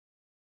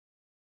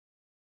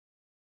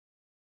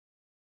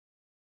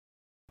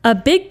A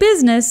big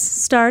business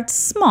starts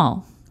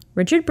small.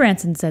 Richard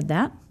Branson said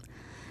that.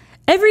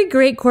 Every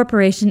great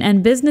corporation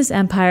and business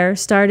empire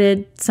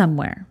started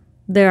somewhere.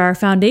 There are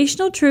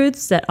foundational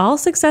truths that all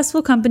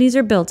successful companies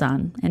are built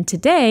on, and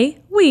today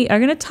we are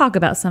going to talk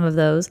about some of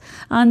those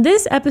on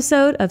this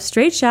episode of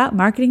Straight Shot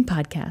Marketing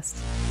Podcast.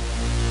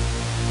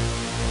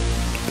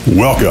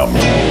 Welcome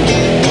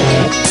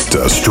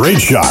to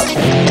Straight Shot.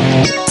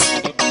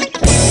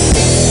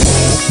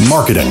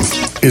 Marketing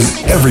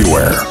is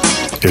everywhere.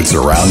 It's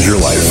around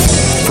your life,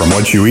 from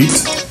what you eat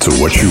to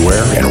what you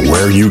wear and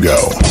where you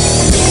go.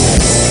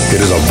 It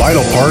is a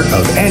vital part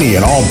of any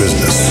and all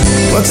business.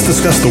 Let's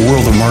discuss the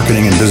world of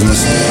marketing and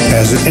business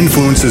as it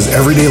influences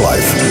everyday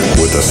life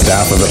with the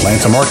staff of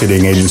Atlanta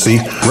marketing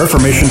agency,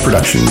 Reformation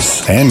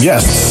Productions, and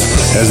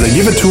guests as they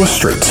give it to us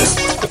straight.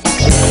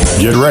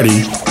 Get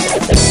ready.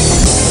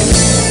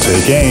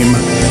 Take aim.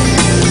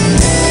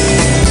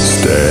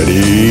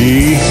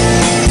 Steady.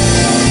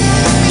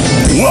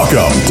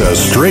 Welcome to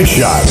Straight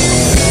Shot.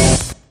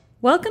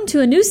 Welcome to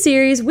a new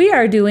series we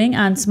are doing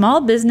on small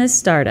business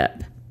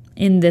startup.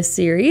 In this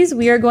series,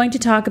 we are going to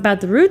talk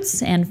about the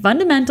roots and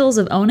fundamentals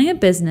of owning a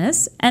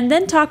business, and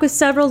then talk with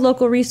several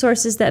local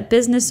resources that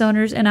business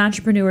owners and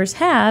entrepreneurs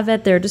have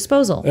at their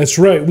disposal. That's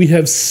right. We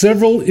have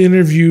several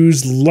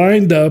interviews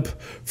lined up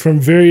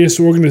from various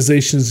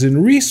organizations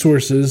and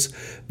resources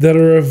that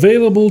are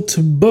available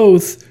to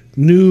both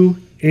new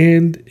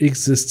and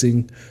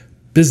existing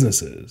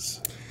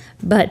businesses.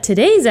 But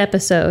today's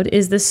episode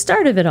is the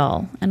start of it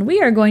all, and we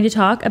are going to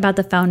talk about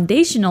the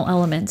foundational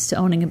elements to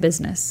owning a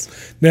business.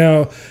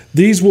 Now,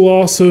 these will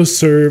also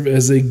serve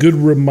as a good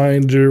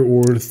reminder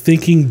or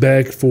thinking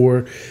back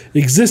for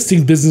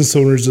existing business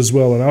owners as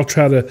well, and I'll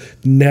try to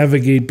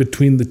navigate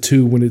between the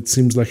two when it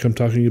seems like I'm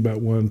talking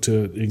about one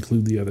to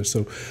include the other.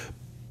 So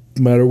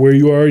no matter where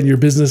you are in your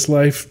business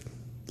life,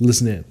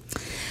 listen in.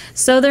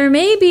 So there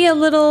may be a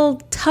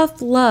little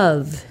tough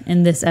love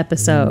in this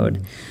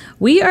episode.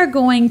 We are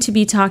going to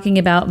be talking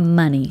about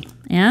money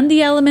and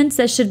the elements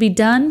that should be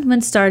done when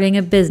starting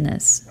a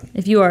business.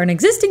 If you are an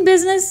existing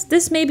business,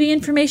 this may be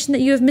information that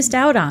you have missed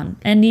out on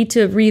and need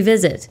to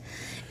revisit.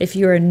 If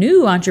you're a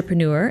new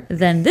entrepreneur,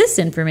 then this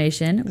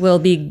information will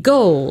be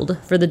gold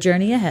for the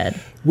journey ahead.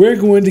 We're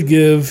going to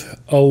give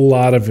a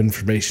lot of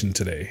information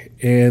today.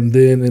 And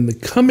then in the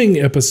coming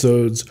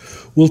episodes,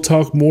 we'll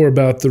talk more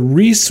about the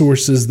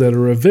resources that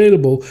are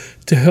available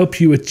to help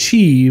you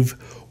achieve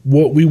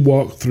what we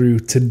walk through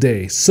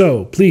today.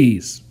 So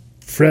please,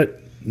 fret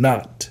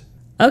not.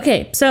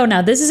 Okay, so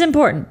now this is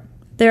important.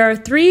 There are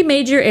three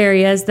major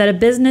areas that a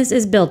business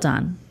is built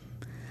on: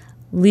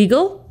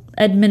 legal,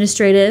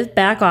 administrative,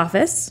 back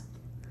office;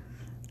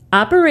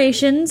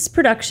 operations,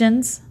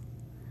 productions;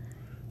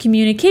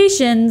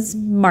 communications,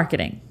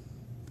 marketing.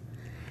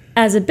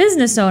 As a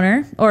business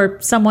owner or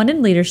someone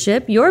in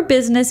leadership, your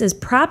business is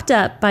propped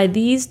up by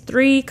these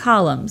three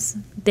columns.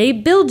 They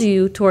build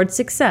you towards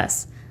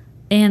success,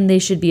 and they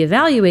should be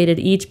evaluated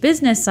each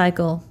business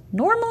cycle,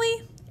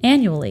 normally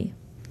annually.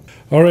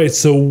 All right,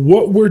 so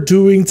what we're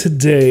doing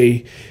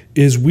today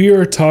is we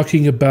are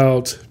talking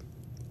about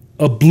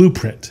a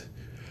blueprint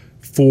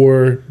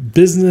for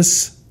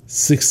business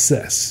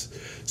success.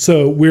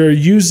 So we're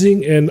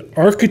using an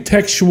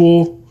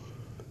architectural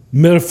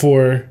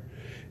metaphor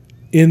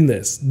in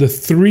this. The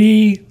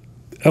three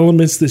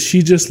elements that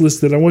she just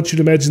listed, I want you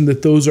to imagine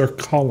that those are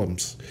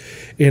columns.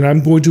 And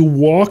I'm going to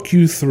walk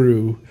you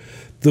through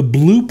the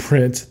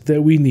blueprint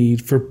that we need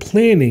for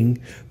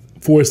planning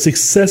for a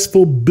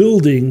successful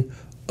building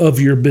of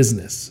your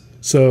business.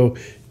 So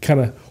kind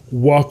of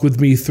walk with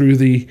me through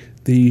the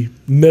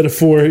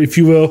metaphor, if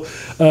you will.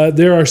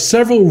 There are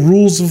several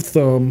rules of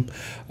thumb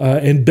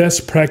and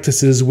best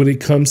practices when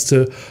it comes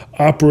to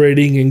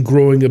operating and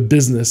growing a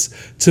business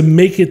to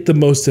make it the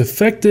most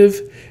effective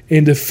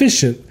and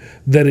efficient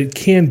that it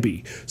can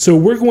be. So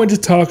we're going to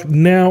talk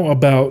now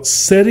about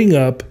setting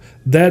up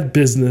that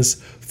business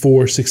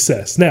for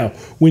success. Now,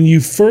 when you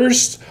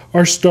first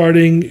are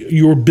starting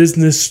your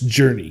business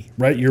journey,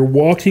 right, you're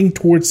walking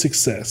towards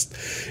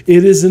success,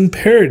 it is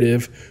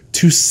imperative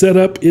to set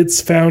up its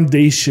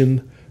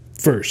foundation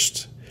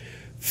first.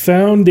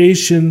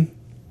 Foundation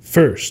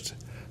first.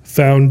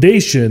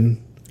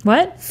 Foundation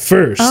What?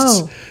 first.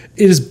 Oh.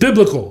 It is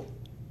biblical.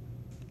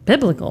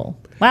 Biblical.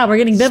 Wow, we're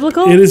getting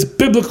biblical? It is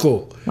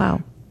biblical.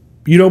 Wow.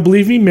 You don't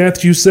believe me?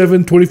 Matthew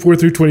 7:24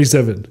 through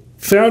 27.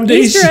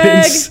 Foundations. Easter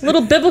egg.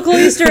 Little biblical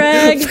Easter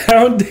egg.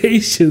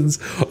 Foundations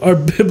are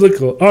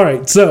biblical. All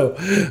right, so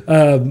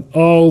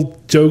all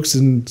jokes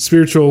and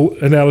spiritual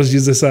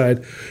analogies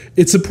aside,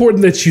 it's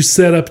important that you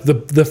set up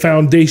the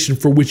foundation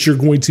for which you're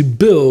going to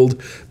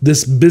build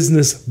this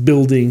business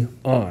building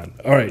on.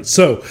 All right,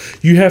 so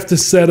you have to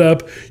set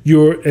up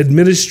your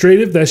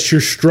administrative, that's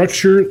your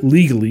structure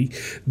legally,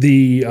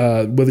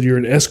 whether you're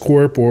an S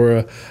Corp or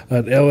an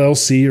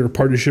LLC or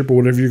partnership or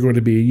whatever you're going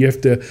to be. You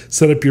have to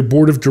set up your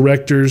board of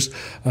directors,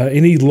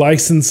 any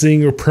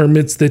licensing or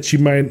permits that you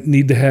might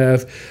need to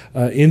have,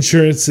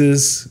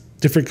 insurances,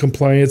 different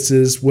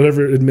compliances,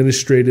 whatever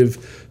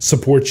administrative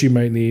support you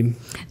might need.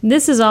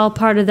 This is all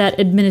part of that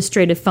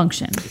administrative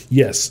function.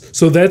 Yes.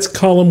 So that's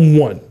column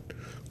 1.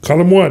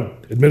 Column 1,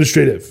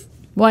 administrative.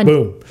 1.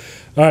 Boom.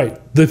 All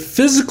right. The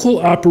physical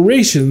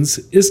operations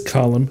is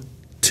column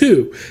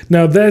 2.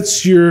 Now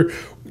that's your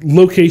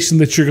location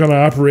that you're going to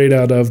operate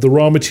out of, the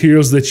raw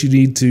materials that you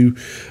need to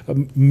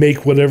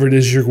make whatever it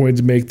is you're going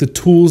to make, the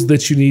tools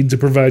that you need to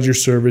provide your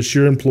service,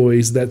 your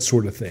employees, that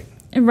sort of thing.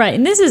 Right,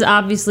 and this is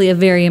obviously a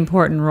very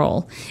important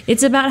role.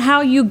 It's about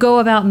how you go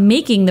about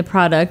making the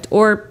product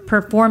or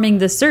performing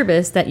the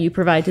service that you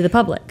provide to the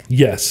public.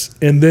 Yes.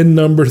 And then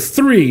number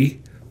 3,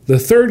 the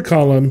third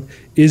column,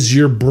 is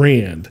your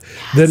brand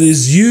that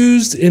is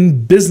used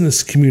in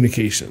business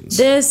communications.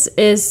 This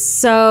is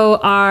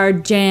so our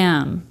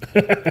jam.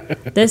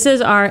 This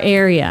is our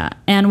area,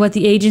 and what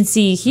the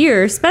agency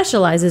here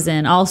specializes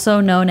in,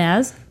 also known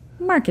as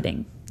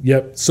marketing.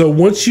 Yep. So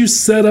once you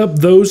set up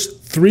those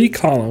 3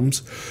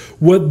 columns,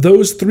 what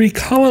those 3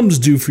 columns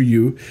do for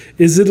you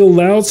is it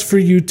allows for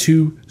you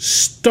to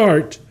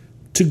start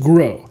to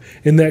grow.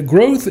 And that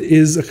growth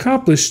is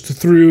accomplished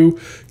through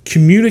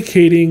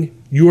communicating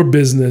your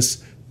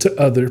business to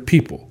other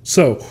people.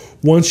 So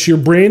once your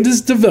brand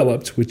is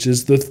developed, which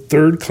is the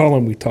third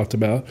column we talked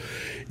about,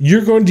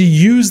 you're going to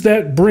use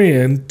that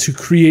brand to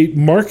create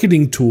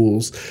marketing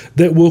tools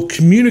that will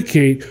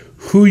communicate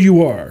who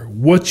you are,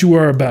 what you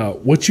are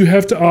about, what you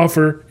have to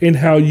offer, and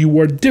how you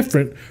are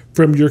different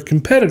from your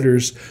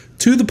competitors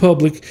to the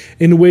public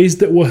in ways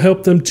that will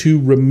help them to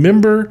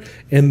remember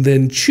and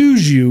then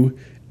choose you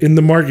in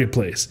the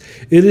marketplace.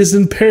 It is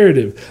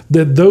imperative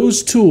that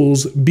those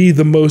tools be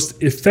the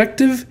most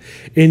effective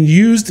and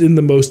used in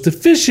the most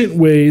efficient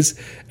ways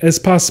as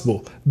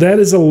possible. That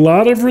is a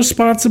lot of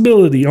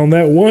responsibility on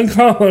that one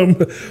column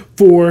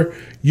for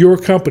your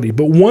company.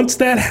 But once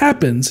that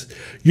happens,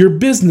 your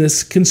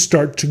business can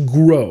start to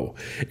grow.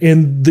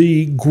 And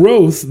the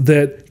growth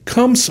that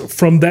comes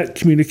from that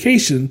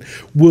communication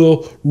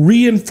will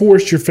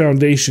reinforce your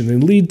foundation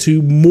and lead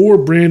to more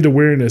brand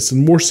awareness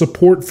and more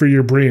support for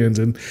your brand.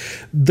 And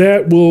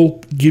that will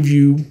give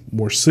you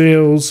more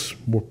sales,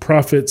 more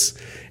profits,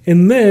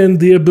 and then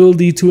the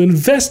ability to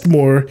invest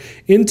more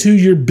into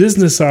your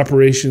business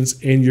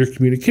operations and your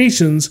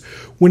communications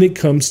when it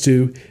comes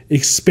to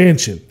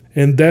expansion.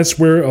 And that's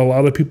where a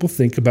lot of people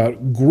think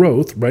about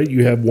growth, right?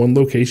 You have one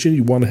location,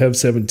 you want to have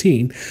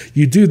 17.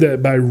 You do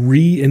that by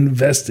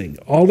reinvesting.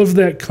 All of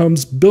that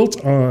comes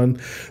built on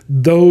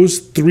those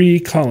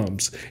 3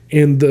 columns.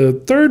 And the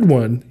third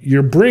one,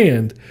 your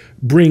brand,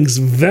 brings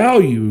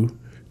value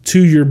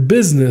to your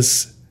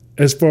business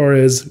as far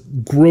as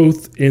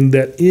growth and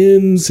that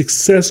end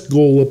success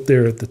goal up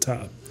there at the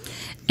top.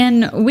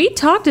 And we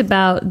talked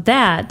about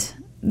that,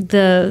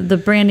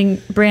 the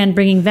brand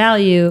bringing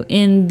value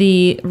in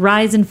the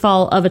Rise and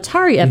Fall of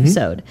Atari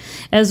episode,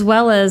 as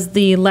well as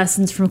the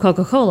Lessons from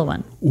Coca-Cola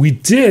one. We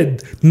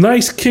did.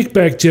 Nice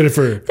kickback,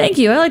 Jennifer. Thank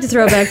you. I like to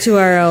throw back to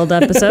our old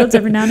episodes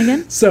every now and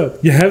again. So,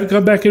 you haven't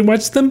gone back and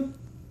watched them?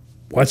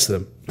 Watch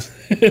them.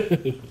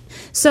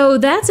 So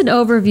that's an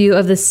overview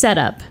of the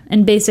setup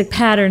and basic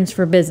patterns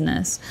for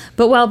business.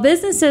 But while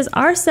businesses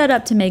are set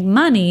up to make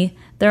money,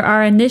 there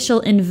are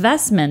initial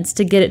investments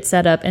to get it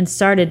set up and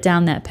started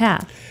down that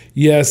path.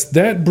 Yes,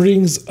 that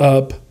brings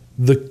up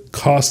the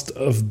cost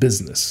of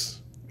business.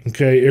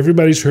 Okay,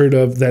 everybody's heard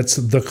of that's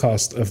the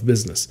cost of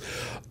business.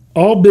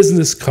 All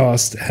business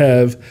costs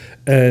have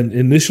an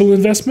initial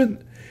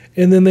investment,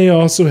 and then they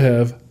also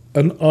have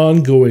an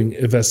ongoing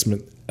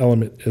investment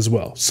element as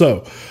well.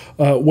 So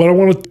what I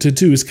wanted to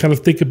do is kind of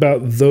think about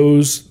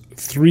those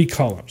 3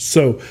 columns.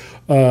 So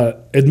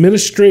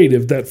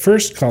administrative, that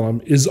first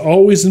column, is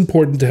always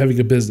important to having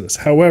a business.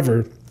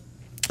 However,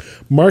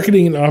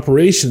 marketing and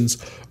operations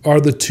are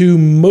the 2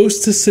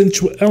 most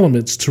essential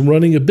elements to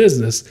running a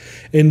business,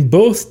 and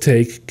both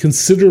take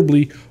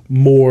considerably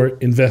more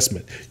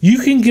investment. You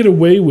can get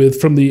away with,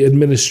 from the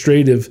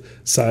administrative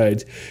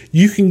side,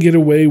 you can get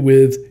away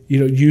with,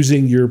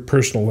 using your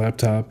personal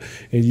laptop,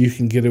 and you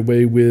can get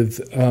away with,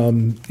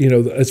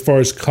 as far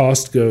as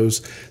cost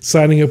goes,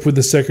 signing up with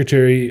the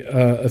Secretary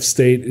of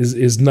State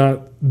is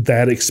not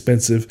that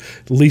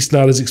expensive, at least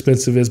not as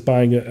expensive as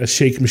buying a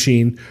shake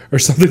machine or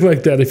something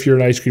like that if you're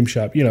an ice cream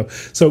shop,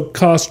 So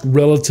cost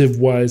relative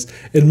wise,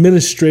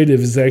 administrative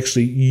is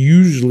actually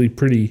usually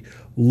pretty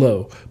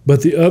low,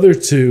 but the other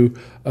 2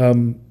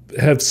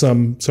 have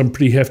some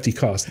pretty hefty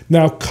costs.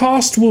 Now,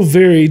 cost will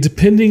vary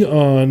depending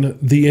on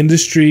the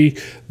industry,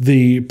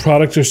 the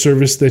product or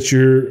service that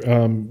you're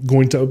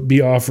going to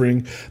be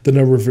offering, the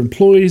number of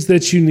employees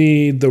that you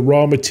need, the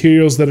raw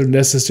materials that are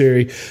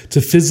necessary to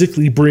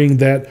physically bring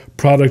that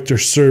product or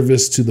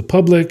service to the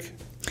public.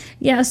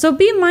 Yeah, so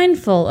be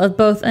mindful of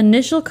both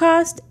initial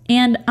cost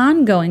and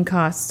ongoing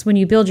costs when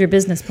you build your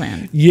business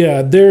plan.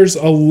 Yeah, there's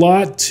a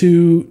lot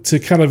to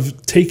kind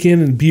of take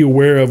in and be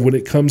aware of when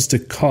it comes to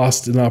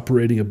cost in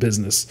operating a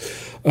business.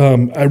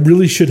 I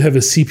really should have a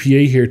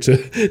CPA here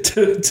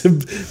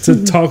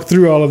to talk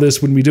through all of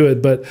this when we do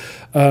it, but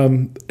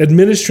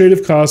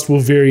administrative costs will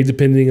vary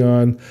depending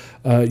on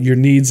your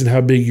needs and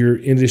how big your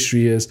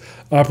industry is.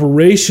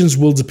 Operations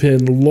will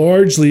depend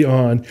largely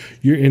on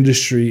your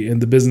industry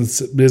and the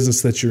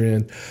business that you're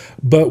in.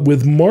 But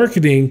with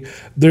marketing,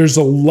 there's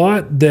a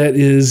lot that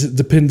is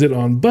dependent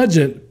on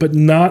budget, but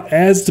not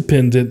as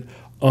dependent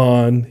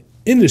on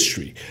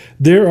industry.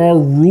 There are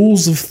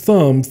rules of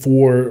thumb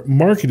for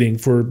marketing,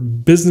 for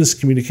business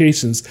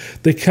communications,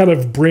 that kind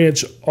of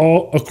branch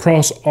all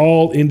across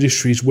all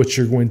industries what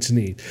you're going to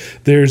need.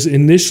 There's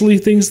initially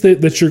things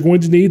that you're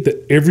going to need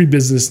that every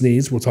business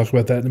needs. We'll talk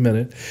about that in a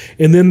minute.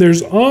 And then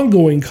there's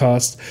ongoing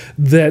costs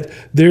that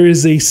there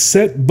is a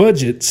set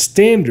budget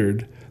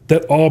standard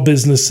that all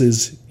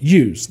businesses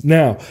use.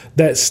 Now,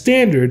 that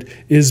standard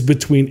is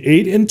between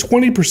 8 and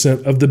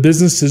 20% of the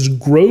business's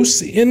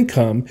gross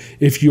income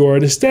if you are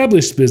an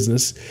established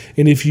business.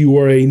 And if you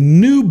are a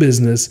new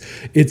business,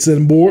 it's a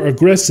more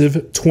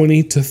aggressive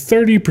 20 to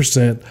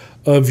 30%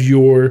 of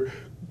your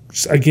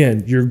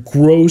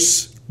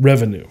gross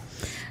revenue.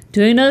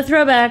 Doing another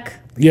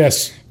throwback.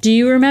 Yes. Do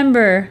you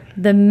remember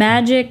the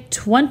magic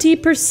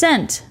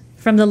 20%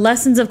 from the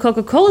Lessons of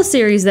Coca-Cola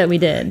series that we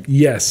did?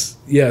 Yes.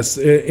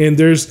 And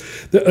there's,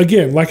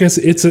 again, like I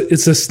said,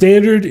 it's a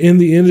standard in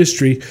the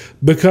industry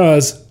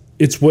because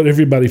it's what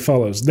everybody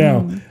follows.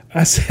 Now,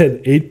 I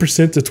said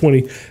 8% to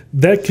 20%.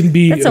 That can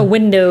be... That's a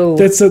window.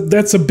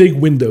 That's a big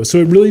window. So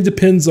it really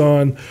depends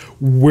on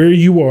where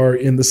you are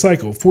in the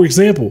cycle. For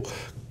example,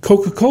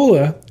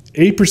 Coca-Cola,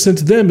 8%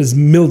 to them is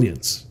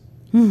millions,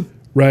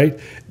 right?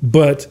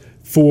 But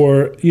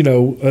for,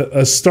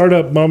 a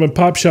startup mom and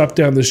pop shop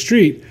down the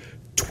street,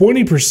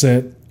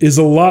 20% is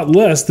a lot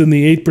less than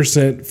the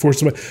 8% for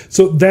somebody.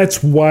 So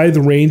that's why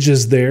the range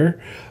is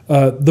there.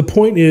 The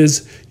point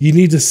is you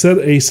need to set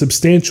a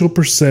substantial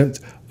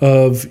percent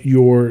of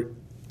your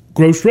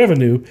gross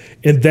revenue,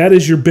 and that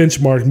is your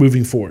benchmark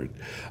moving forward.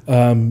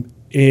 And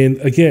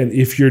again,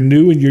 if you're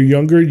new and you're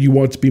younger, you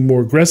want to be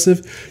more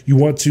aggressive. You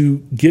want to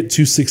get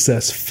to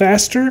success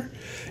faster.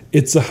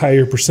 It's a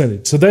higher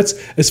percentage. So that's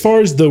as far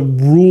as the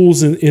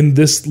rules in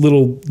this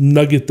little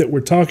nugget that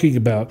we're talking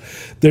about.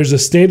 There's a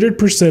standard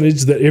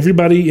percentage that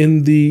everybody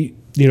in the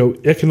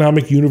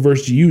economic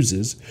universe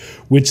uses,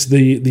 which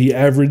the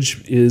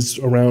average is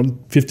around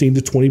 15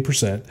 to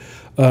 20%.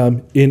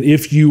 And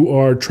if you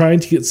are trying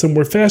to get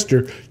somewhere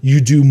faster,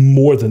 you do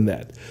more than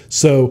that.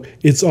 So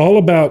it's all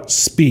about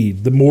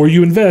speed. The more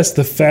you invest,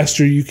 the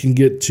faster you can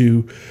get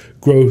to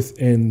growth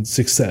and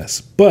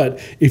success. But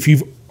if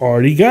you've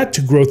already got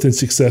to growth and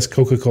success,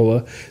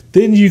 Coca-Cola,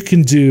 then you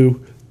can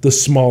do the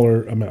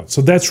smaller amount.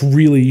 So that's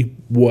really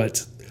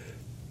what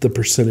the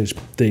percentage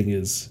thing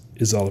is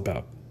all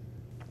about.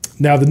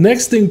 Now, the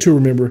next thing to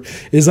remember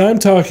is I'm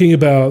talking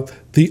about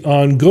the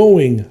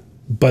ongoing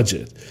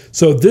budget.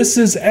 So this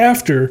is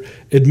after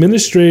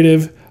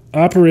administrative,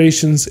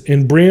 operations,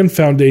 and brand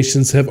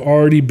foundations have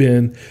already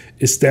been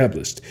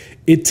established.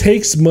 It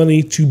takes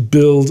money to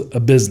build a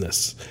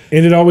business,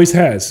 and it always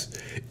has.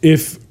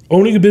 If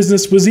owning a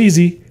business was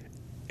easy,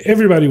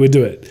 everybody would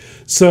do it.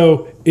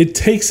 So it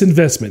takes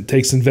investment. It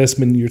takes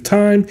investment in your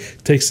time,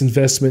 it takes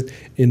investment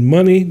in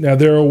money. Now,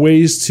 there are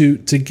ways to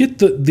get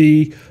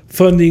the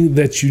funding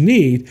that you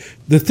need.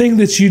 The thing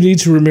that you need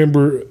to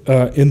remember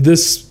in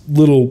this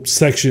little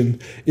section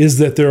is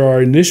that there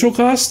are initial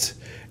costs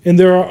and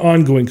there are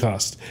ongoing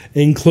costs.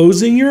 And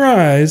closing your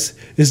eyes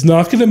is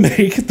not going to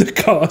make the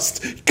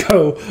cost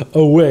go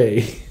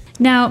away.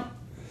 Now,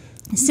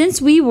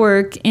 since we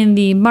work in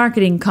the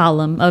marketing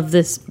column of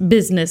this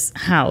business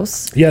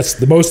house... Yes,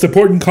 the most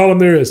important column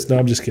there is. No,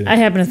 I'm just kidding. I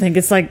happen to think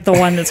it's like the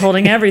one that's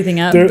holding everything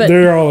up.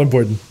 They're all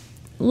important.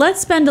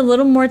 Let's spend a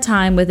little more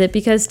time with it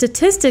because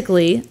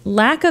statistically,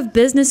 lack of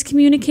business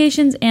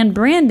communications and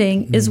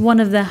branding is one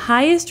of the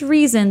highest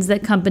reasons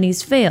that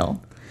companies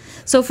fail.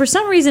 So for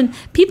some reason,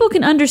 people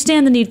can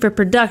understand the need for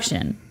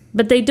production,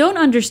 but they don't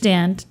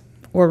understand,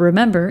 or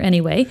remember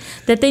anyway,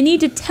 that they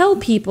need to tell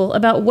people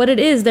about what it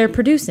is they're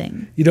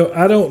producing.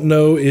 I don't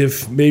know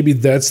if maybe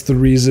that's the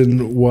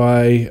reason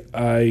why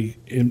I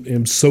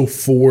am so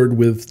forward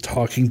with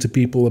talking to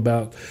people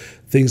about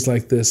things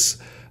like this.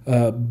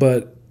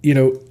 But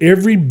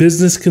every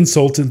business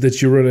consultant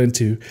that you run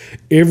into,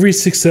 every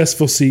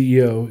successful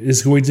CEO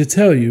is going to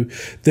tell you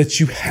that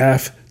you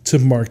have to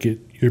market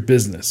your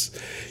business.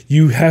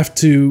 You have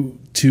to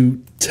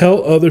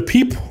tell other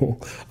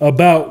people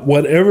about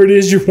whatever it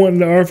is you're wanting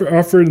to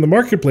offer in the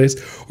marketplace,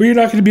 or you're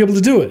not going to be able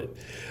to do it.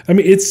 I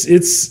mean,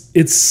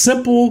 it's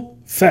simple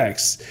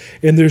facts.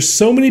 And there's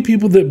so many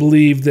people that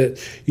believe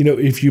that,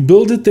 if you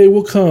build it, they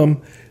will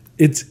come.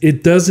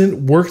 It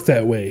doesn't work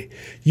that way.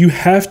 You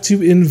have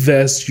to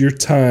invest your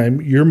time,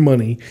 your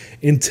money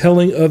in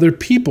telling other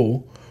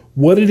people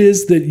what it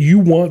is that you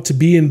want to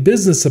be in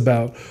business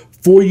about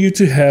for you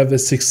to have a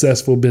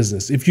successful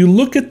business. If you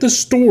look at the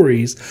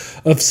stories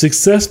of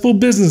successful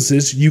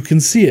businesses, you can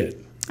see it.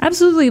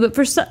 Absolutely, but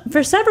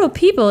for several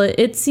people,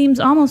 it seems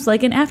almost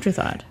like an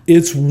afterthought.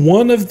 It's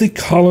one of the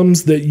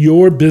columns that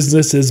your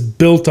business is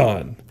built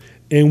on,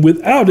 and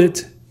without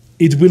it,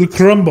 it will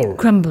crumble.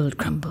 Crumble,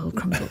 crumble,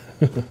 crumble.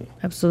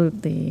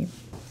 Absolutely.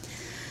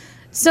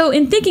 So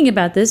in thinking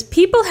about this,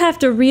 people have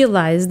to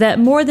realize that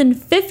more than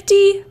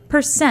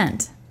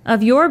 50%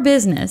 of your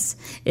business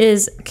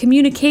is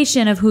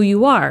communication of who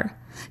you are,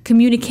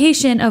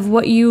 communication of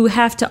what you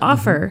have to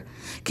offer,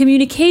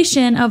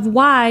 communication of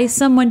why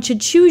someone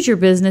should choose your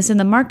business in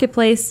the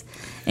marketplace,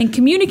 and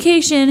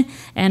communication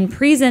and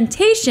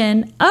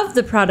presentation of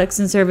the products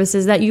and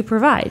services that you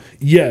provide.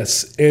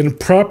 Yes, and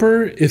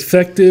proper,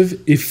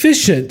 effective,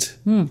 efficient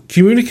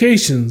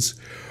communications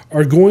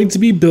are going to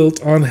be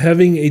built on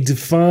having a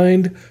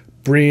defined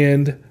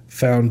brand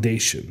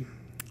foundation.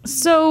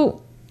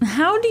 So,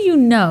 how do you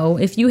know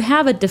if you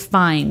have a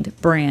defined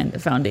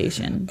brand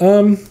foundation?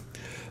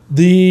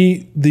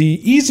 The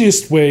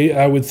easiest way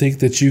I would think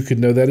that you could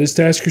know that is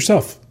to ask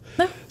yourself.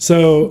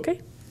 So,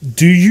 Okay.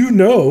 Do you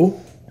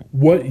know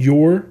what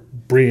your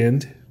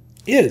brand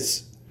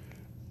is?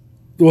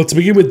 Well, to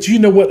begin with, do you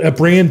know what a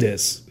brand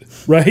is?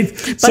 Right?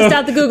 Bust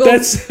out the Google.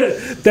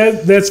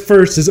 That's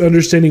first, is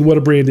understanding what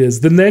a brand is.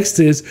 The next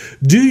is,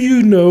 do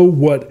you know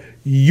what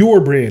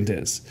your brand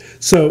is?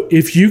 So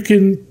if you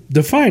can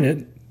define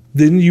it,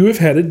 then you have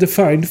had it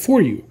defined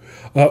for you.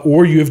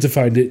 Or you have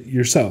defined it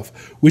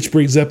yourself, which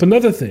brings up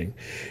another thing.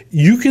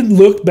 You can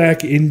look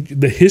back in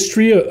the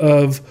history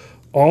of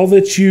all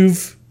that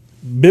you've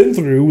been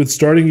through with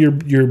starting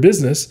your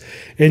business,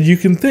 and you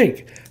can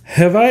think,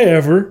 have I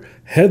ever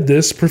had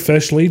this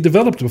professionally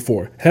developed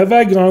before? Have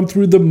I gone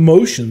through the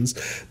motions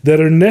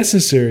that are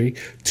necessary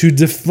to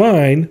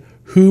define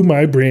who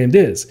my brand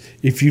is?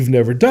 If you've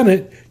never done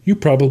it, you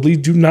probably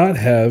do not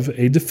have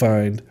a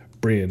defined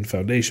brand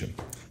foundation.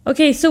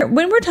 Okay, so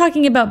when we're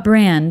talking about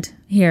brand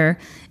here,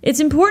 it's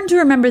important to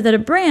remember that a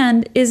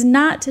brand is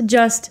not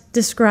just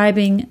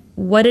describing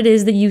what it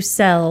is that you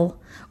sell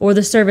or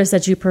the service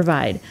that you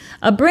provide.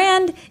 A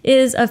brand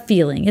is a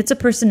feeling, it's a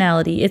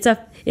personality,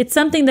 it's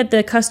something that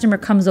the customer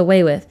comes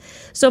away with.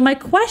 So my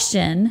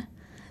question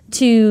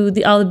to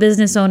all the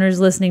business owners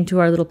listening to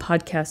our little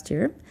podcast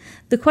here,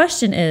 the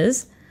question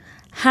is,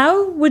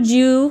 how would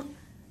you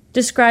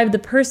describe the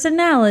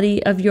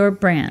personality of your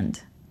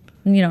brand?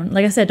 You know,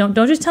 like I said, don't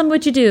just tell me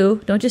what you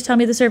do. Don't just tell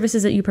me the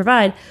services that you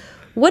provide.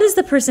 What is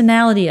the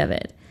personality of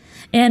it?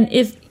 And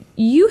if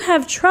you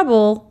have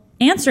trouble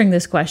answering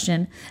this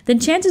question, then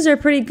chances are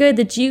pretty good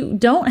that you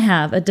don't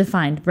have a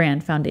defined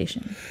brand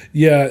foundation.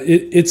 Yeah,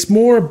 it's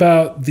more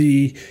about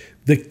the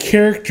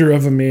character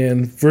of a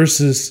man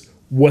versus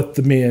what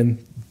the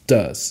man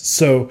does.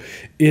 So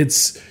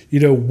it's,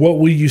 what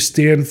will you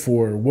stand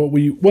for?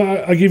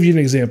 Well, I'll give you an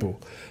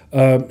example.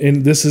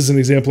 And this is an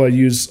example I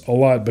use a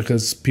lot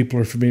because people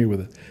are familiar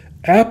with it.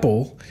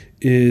 Apple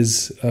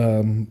is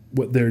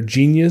they're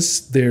genius,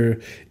 they're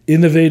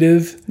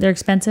innovative, they're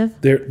expensive,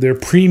 they're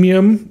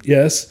premium.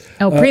 Yes.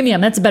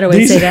 Premium. That's a better way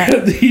to say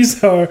that.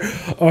 These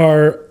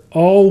are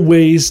all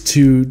ways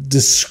to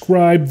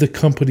describe the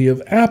company of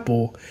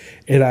Apple.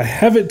 And I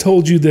haven't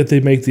told you that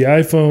they make the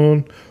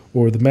iPhone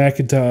or the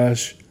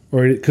Macintosh,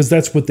 or because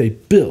that's what they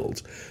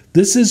build.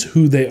 This is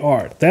who they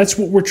are. That's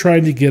what we're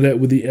trying to get at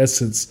with the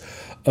essence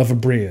of a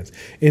brand.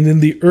 And in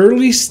the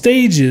early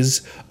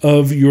stages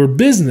of your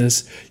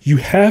business, you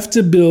have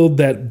to build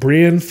that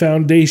brand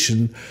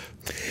foundation.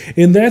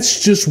 And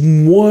that's just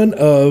one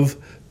of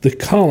the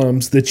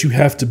columns that you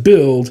have to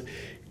build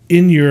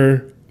in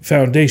your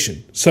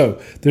foundation.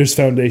 So there's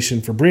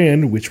foundation for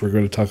brand, which we're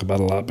going to talk about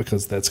a lot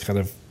because that's kind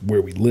of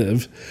where we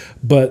live.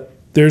 But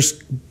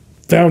there's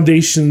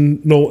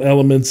foundational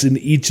elements in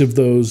each of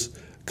those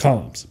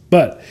columns.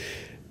 But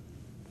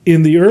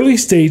in the early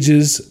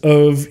stages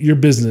of your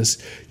business,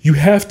 you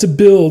have to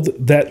build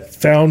that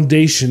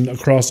foundation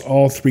across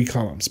all three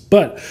columns.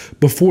 But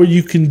before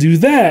you can do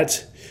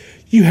that,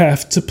 you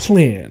have to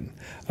plan.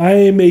 I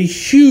am a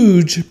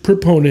huge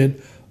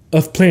proponent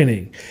of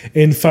planning,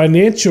 and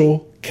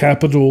financial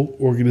capital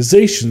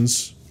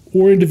organizations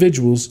or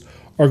individuals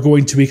are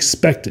going to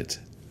expect it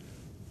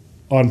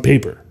on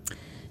paper.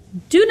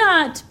 Do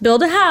not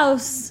build a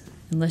house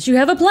unless you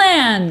have a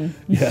plan.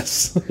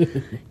 Yes.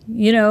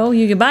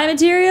 You can buy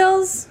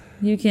materials,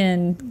 you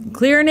can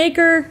clear an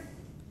acre.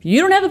 If you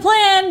don't have a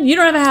plan, you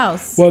don't have a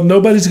house. Well,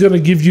 nobody's going to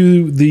give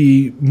you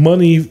the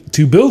money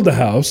to build the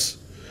house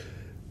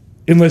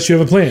unless you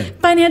have a plan.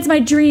 Finance my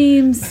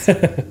dreams.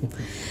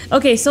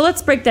 Okay, so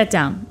let's break that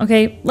down.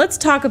 Okay, let's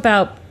talk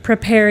about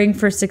preparing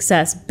for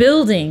success,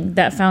 building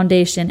that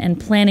foundation, and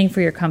planning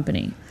for your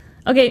company.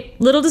 Okay,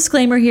 little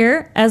disclaimer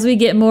here as we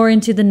get more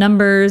into the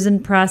numbers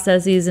and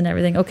processes and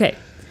everything. Okay,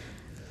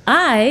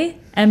 I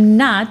am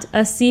not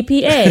a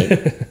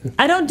CPA.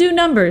 I don't do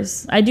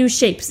numbers. I do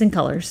shapes and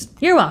colors.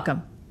 You're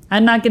welcome.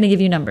 I'm not going to give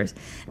you numbers.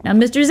 Now,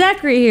 Mr.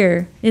 Zachary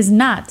here is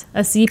not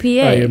a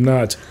CPA. I am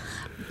not.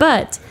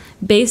 But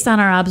based on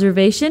our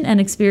observation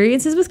and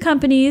experiences with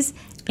companies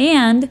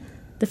and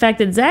the fact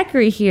that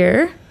Zachary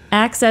here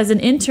acts as an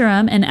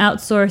interim and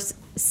outsourced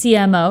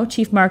CMO,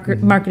 Chief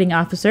Marketing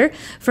Officer,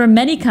 for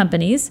many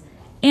companies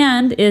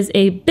and is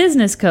a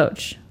business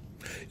coach.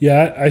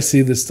 Yeah, I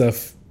see this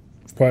stuff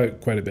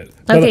quite a bit.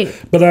 Okay.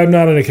 But I'm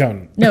not an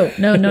accountant.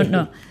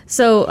 No.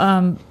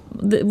 So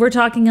we're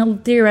talking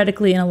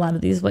theoretically in a lot of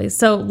these ways.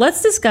 So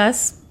let's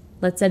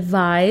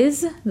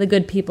advise the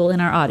good people in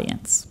our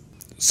audience.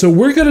 So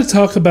we're going to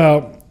talk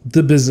about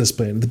the business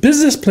plan. The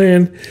business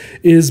plan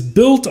is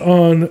built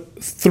on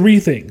three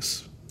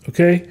things,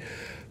 okay?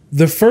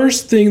 The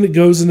first thing that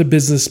goes in a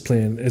business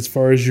plan, as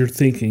far as your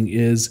thinking,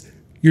 is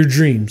your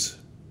dreams.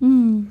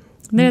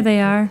 There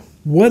they are.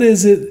 What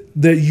is it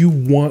that you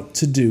want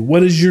to do?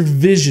 What is your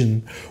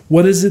vision?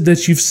 What is it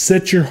that you've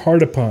set your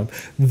heart upon?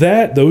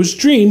 Those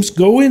dreams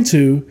go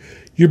into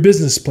your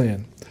business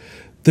plan.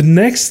 The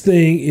next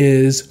thing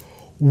is,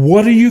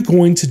 what are you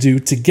going to do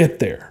to get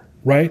there,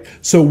 right?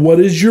 So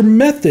what is your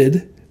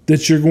method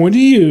that you're going to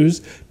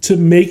use to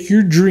make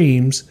your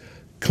dreams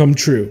come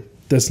true?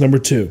 That's number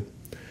 2.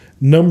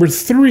 Number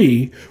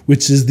 3,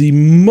 which is the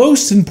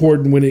most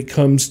important when it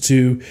comes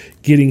to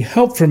getting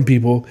help from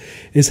people,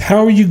 is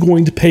how are you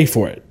going to pay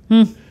for it?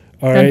 All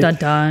right. Dun, dun,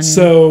 dun.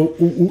 So,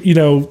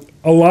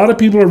 a lot of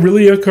people are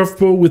really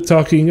uncomfortable with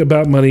talking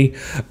about money.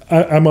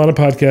 I'm on a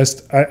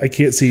podcast. I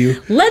can't see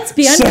you. Let's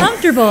be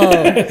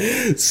uncomfortable.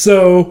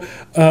 So,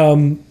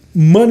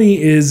 money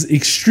is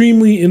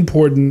extremely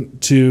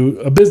important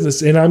to a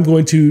business, and I'm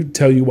going to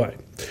tell you why.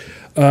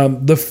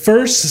 The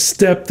first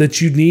step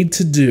that you need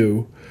to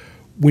do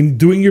when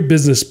doing your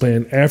business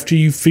plan, after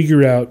you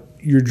figure out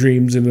your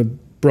dreams in a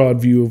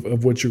broad view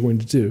of what you're going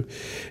to do,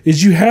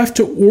 is you have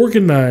to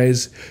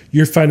organize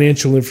your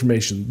financial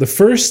information. The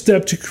first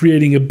step to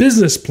creating a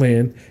business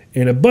plan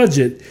and a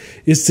budget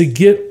is to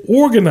get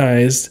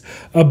organized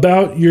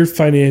about your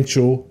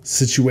financial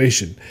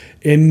situation.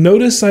 And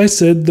notice I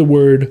said the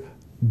word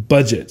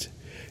budget.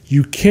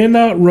 You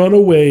cannot run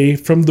away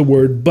from the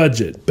word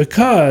budget,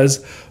 because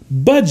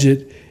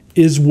budget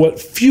is what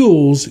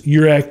fuels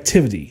your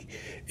activity.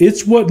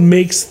 It's what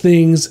makes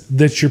things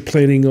that you're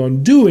planning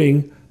on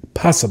doing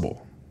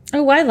possible.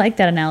 Oh, I like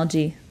that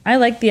analogy. I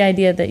like the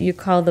idea that you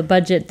call the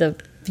budget the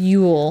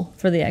fuel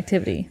for the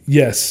activity.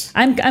 Yes.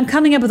 I'm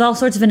coming up with all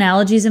sorts of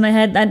analogies in my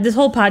head. This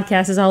whole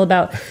podcast is all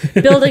about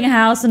building a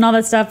house and all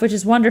that stuff, which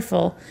is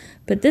wonderful.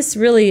 But this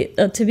really,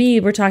 to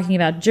me, we're talking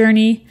about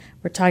journey.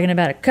 We're talking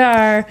about a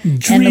car.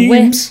 Dreams. And the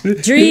way,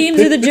 dreams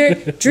are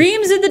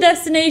the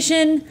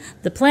destination.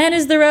 The plan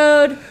is the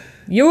road.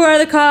 You are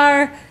the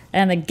car.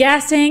 And the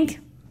gas tank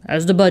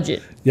as the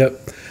budget. Yep.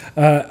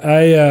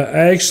 I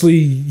actually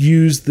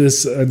use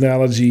this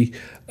analogy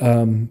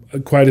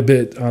quite a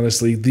bit,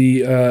 honestly.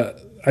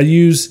 I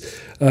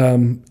use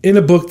in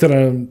a book that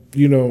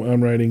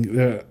I'm writing,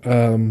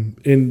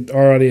 and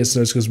our audience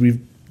knows because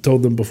we've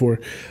told them before.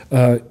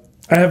 I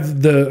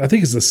have I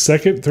think it's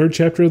the third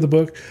chapter of the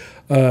book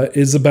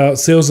is about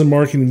sales and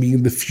marketing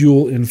being the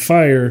fuel and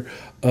fire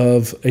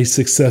of a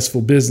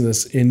successful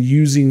business, and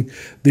using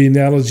the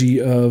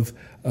analogy of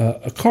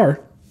a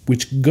car,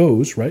 which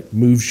goes, right,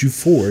 moves you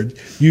forward,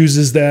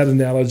 uses that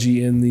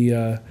analogy in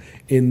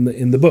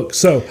the book.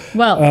 So,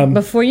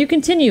 before you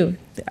continue,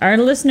 our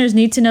listeners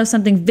need to know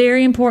something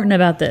very important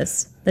about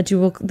this that you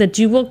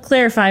will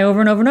clarify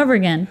over and over and over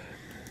again.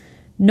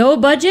 No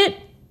budget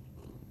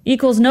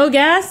equals no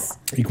gas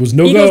equals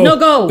no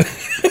go.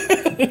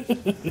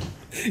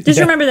 Just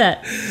remember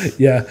that.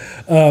 Yeah.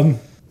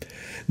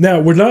 Now,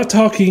 we're not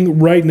talking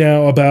right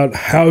now about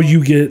how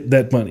you get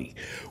that money.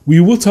 We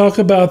will talk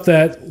about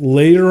that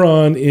later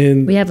on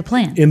We have a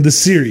plan. in the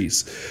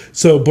series.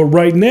 But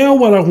right now,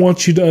 what I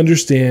want you to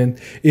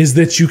understand is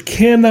that you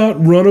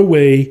cannot run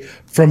away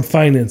from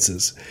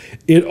finances.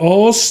 It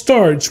all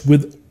starts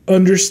with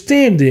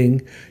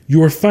understanding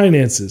your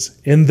finances,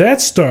 and that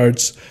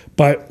starts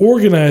by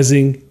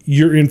organizing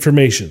your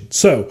information.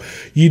 So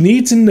you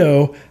need to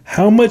know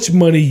how much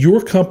money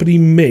your company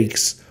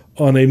makes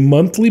on a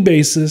monthly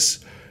basis,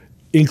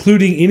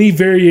 including any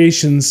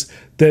variations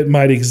that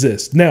might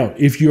exist. Now,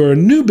 if you're a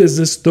new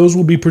business, those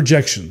will be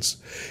projections.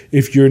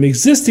 If you're an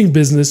existing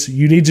business,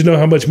 you need to know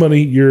how much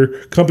money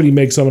your company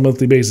makes on a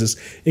monthly basis,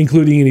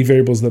 including any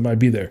variables that might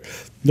be there.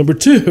 Number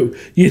 2,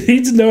 you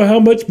need to know how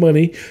much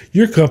money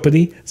your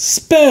company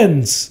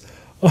spends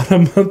on a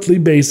monthly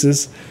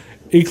basis,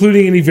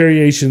 including any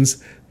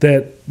variations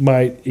that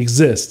might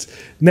exist.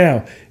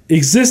 Now,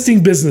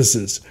 existing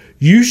businesses,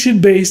 you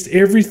should base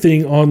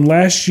everything on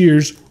last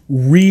year's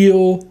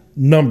real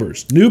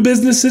numbers. New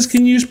businesses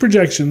can use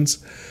projections.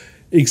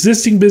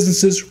 Existing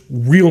businesses,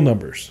 real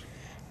numbers.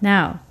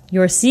 Now,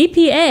 your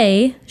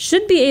CPA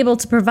should be able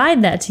to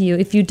provide that to you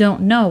if you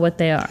don't know what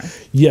they are.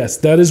 Yes,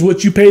 that is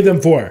what you pay them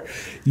for.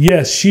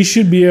 Yes, she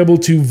should be able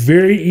to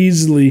very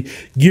easily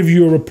give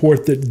you a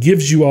report that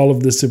gives you all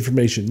of this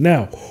information.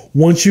 Now,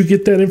 once you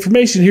get that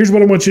information, here's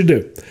what I want you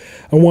to do.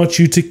 I want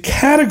you to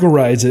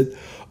categorize it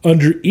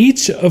under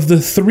each of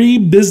the 3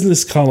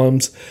 business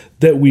columns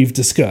that we've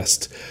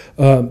discussed.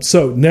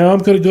 So now I'm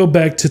going to go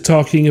back to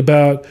talking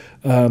about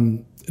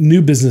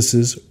new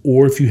businesses,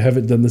 or if you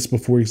haven't done this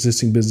before,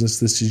 existing business,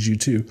 this is you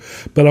too.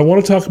 But I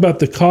want to talk about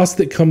the cost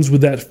that comes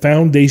with that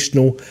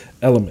foundational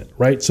element,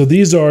 right? So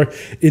these are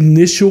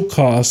initial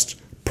costs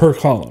per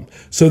column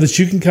so that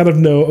you can kind of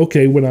know,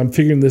 okay, when I'm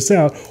figuring this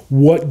out,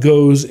 what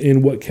goes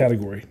in what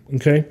category,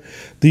 okay?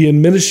 The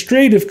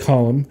administrative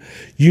column,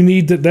 you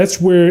need that's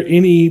where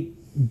any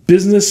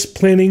business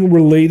planning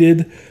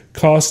related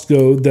costs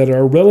go that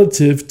are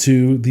relative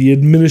to the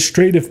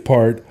administrative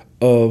part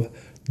of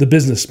the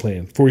business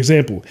plan. For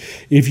example,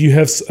 if you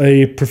have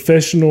a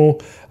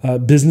professional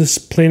business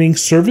planning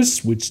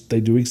service, which they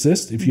do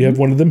exist, if you have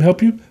one of them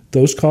help you,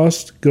 those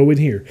costs go in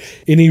here.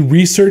 Any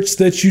research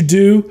that you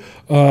do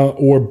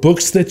or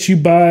books that you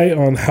buy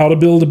on how to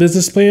build a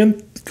business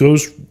plan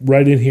goes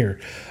right in here.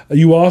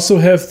 You also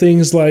have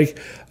things like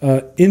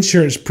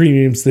insurance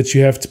premiums that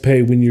you have to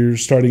pay when you're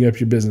starting up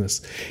your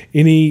business.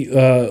 Any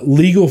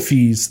legal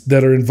fees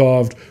that are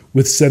involved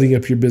with setting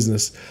up your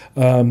business.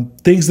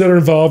 Things that are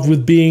involved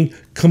with being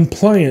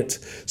compliant.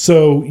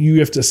 So you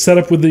have to set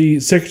up with the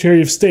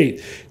Secretary of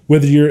State,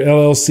 whether you're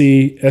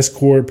LLC, S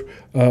Corp,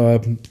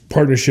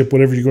 partnership,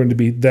 whatever you're going to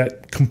be,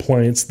 that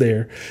compliance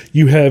there.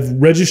 You have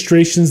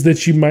registrations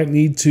that you might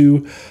need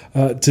to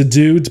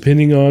do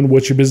depending on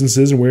what your business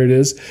is and where it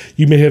is.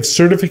 You may have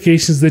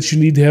certifications that you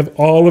need to have.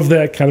 All of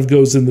that kind of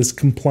goes in this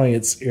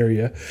compliance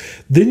area.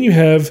 Then you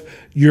have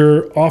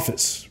your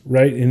office,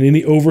 right? And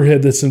any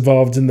overhead that's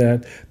involved in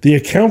that. The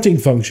accounting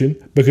function,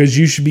 because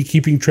you should be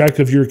keeping track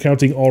of your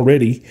accounting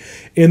already.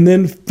 And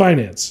then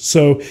finance.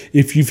 So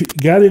if you've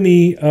got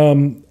any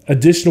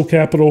additional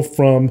capital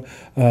from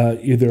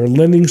either a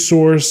lending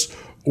source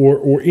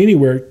or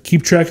anywhere,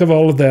 keep track of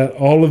all of that.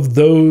 All of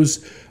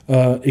those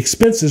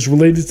expenses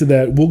related to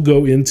that will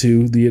go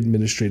into the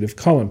administrative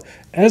column,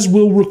 as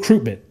will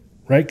recruitment,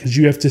 right? Because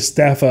you have to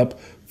staff up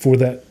for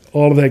that.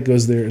 All of that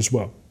goes there as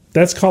well.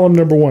 That's column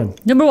number one.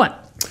 Number one.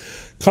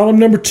 Column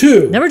number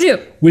two. Number two.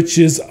 Which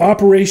is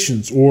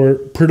operations or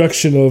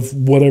production of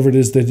whatever it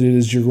is that it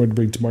is you're going to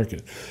bring to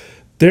market.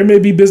 There may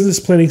be business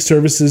planning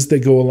services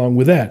that go along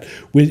with that.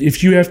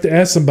 If you have to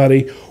ask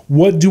somebody,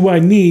 what do I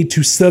need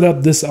to set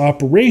up this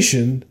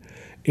operation?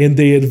 And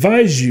they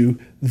advise you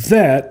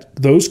that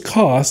those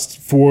costs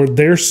for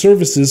their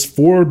services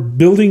for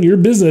building your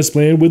business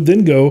plan would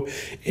then go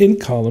in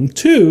column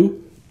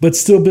two, but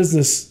still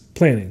business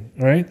planning,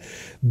 all right?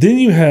 Then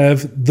you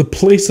have the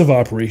place of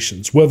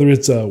operations, whether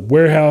it's a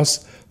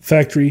warehouse,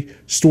 factory,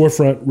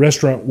 storefront,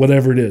 restaurant,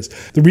 whatever it is.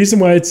 The reason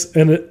why it's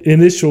an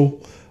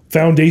initial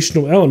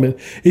foundational element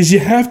is you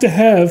have to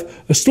have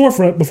a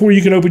storefront before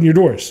you can open your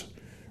doors,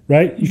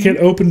 right? You can't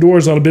open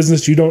doors on a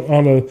business you don't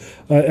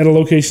at a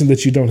location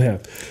that you don't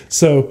have.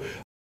 So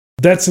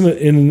that's an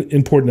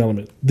important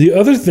element. The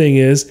other thing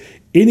is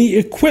any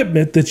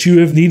equipment that you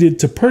have needed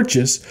to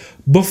purchase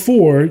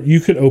before you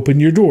could open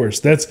your doors.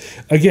 That's,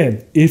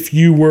 again, if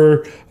you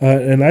were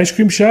an ice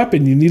cream shop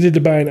and you needed to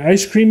buy an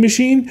ice cream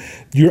machine,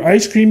 your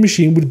ice cream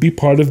machine would be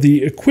part of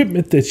the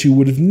equipment that you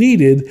would have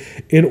needed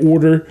in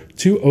order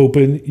to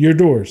open your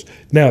doors.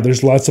 Now,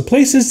 there's lots of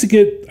places to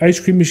get ice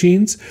cream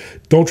machines.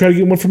 Don't try to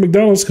get one from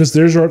McDonald's because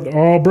theirs are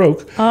all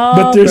broke.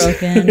 But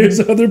there's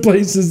other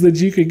places that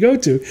you could go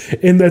to,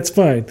 and that's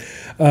fine.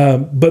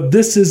 But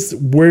this is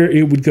where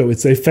it would go.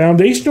 It's a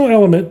foundational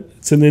element.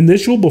 It's an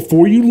initial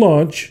before you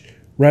launch,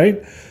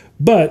 right?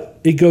 But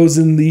it goes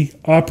in the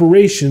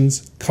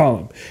operations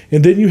column.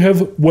 And then you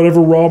have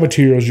whatever raw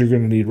materials you're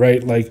going to need,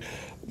 right? Like,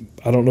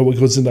 I don't know what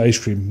goes into ice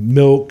cream.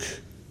 Milk.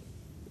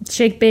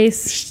 Shake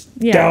base.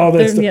 Yeah. All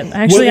that stuff.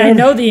 Actually, I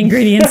know the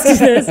ingredients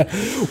to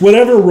this.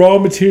 Whatever raw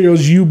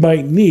materials you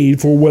might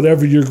need for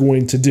whatever you're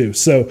going to do.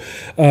 So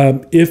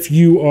if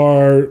you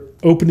are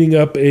opening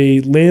up a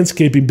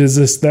landscaping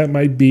business, that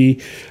might be,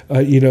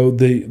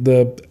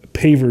 the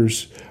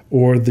pavers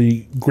or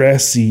the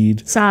grass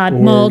seed, sod,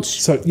 mulch.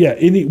 So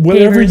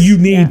whatever pavers, you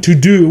need to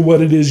do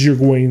what it is you're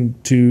going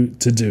to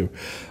do.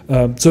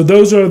 So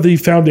those are the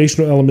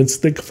foundational elements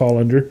that fall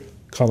under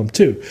column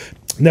two.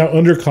 Now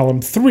under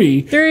column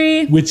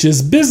three, which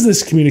is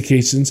business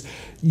communications,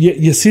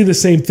 you see the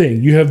same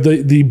thing. You have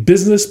the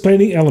business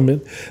planning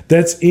element.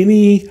 That's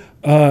any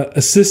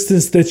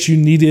assistance that you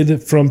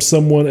needed from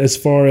someone as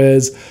far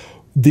as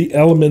the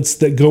elements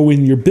that go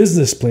in your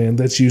business plan.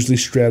 That's usually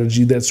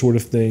strategy, that sort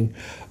of thing.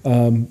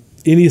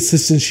 Any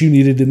assistance you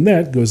needed in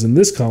that goes in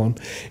this column.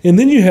 And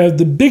then you have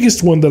the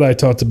biggest one that I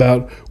talked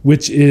about,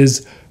 which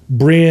is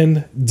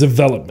brand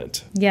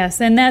development. Yes,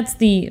 and that's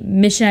the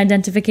mission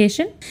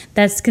identification.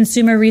 That's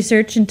consumer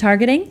research and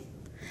targeting.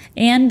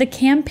 And the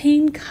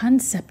campaign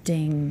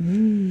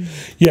concepting.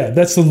 Yeah,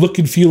 that's the look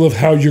and feel of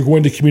how you're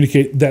going to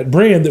communicate that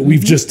brand that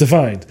we've just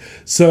defined.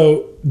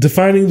 So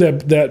defining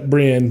that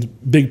brand,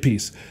 big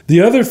piece.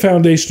 The other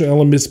foundational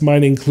elements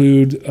might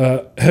include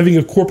having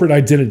a corporate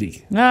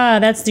identity.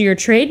 That's your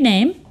trade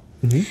name.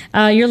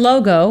 your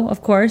logo,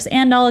 of course,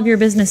 and all of your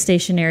business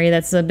stationery.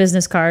 That's a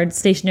business card,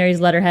 stationeries,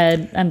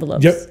 letterhead,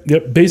 envelopes.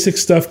 Yep. Basic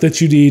stuff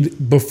that you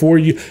need before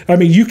you. I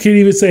mean, you can't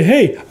even say,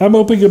 "Hey, I'm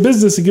opening a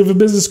business," and give a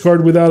business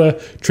card without a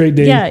trade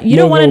name. Yeah, you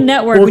don't want to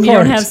network when you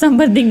don't have cards.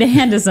 something to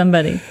hand to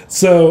somebody.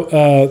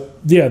 So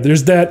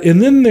there's that,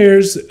 and then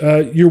there's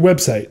your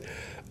website.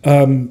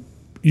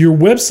 Your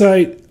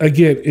website,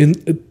 again,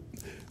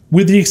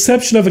 with the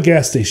exception of a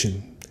gas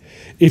station.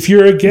 If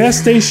you're a gas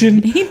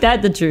station, Ain't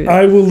that the truth?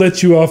 I will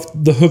let you off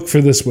the hook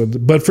for this one.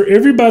 But for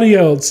everybody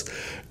else,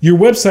 your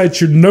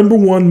website's your number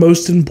one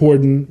most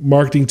important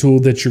marketing tool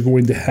that you're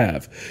going to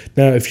have.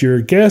 Now, if you're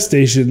a gas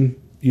station,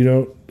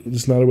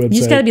 it's not a website. You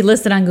just got to be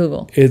listed on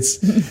Google. You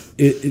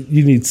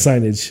need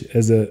signage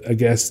as a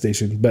gas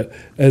station. But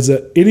as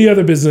any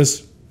other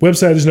business,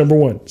 website is number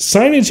one.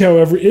 Signage,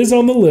 however, is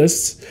on the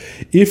list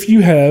if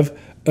you have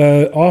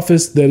an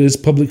office that is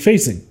public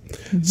facing.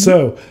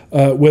 So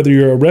whether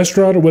you're a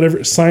restaurant or whatever,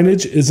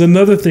 signage is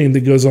another thing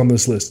that goes on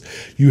this list.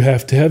 You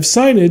have to have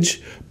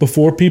signage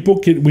before people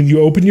can, when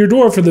you open your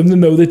door, for them to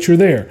know that you're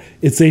there.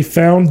 It's a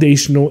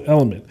foundational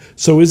element.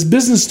 So is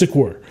business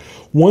decor.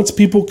 Once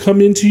people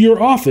come into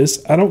your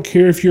office, I don't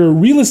care if you're a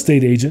real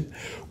estate agent,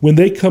 when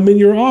they come in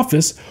your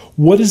office,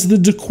 what is the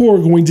decor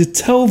going to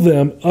tell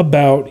them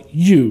about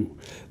you?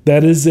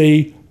 That is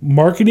a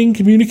marketing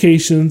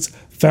communications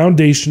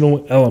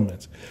foundational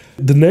element.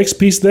 The next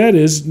piece of that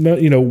is,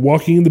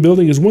 walking in the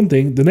building is one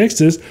thing. The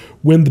next is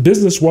when the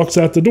business walks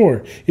out the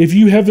door. If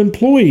you have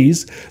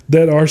employees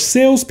that are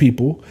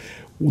salespeople,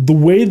 the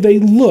way they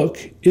look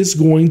is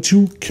going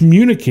to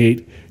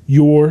communicate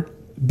your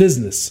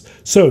business.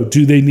 So,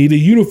 do they need a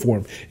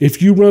uniform?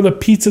 If you run a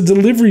pizza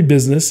delivery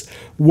business,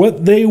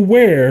 what they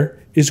wear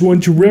is going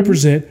to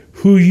represent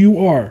who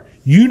you are.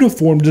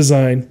 Uniform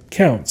design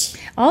counts.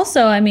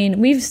 Also, I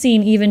mean, we've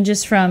seen even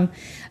just from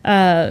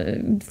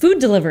food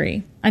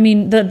delivery. I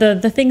mean,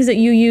 the things that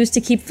you use to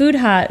keep food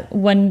hot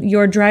when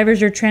your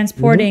drivers are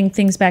transporting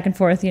things back and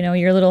forth,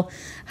 your little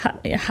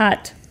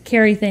hot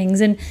carry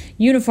things and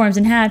uniforms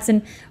and hats.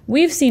 And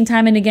we've seen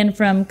time and again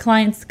from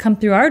clients come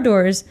through our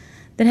doors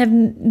that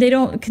they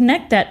don't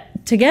connect that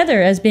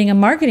together as being a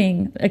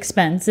marketing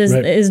expense,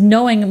 is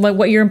knowing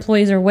what your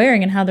employees are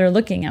wearing and how they're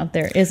looking out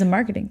there is a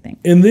marketing thing.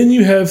 And then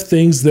you have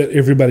things that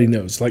everybody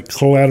knows, like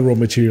collateral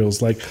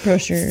materials, like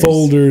brochures,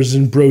 folders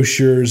and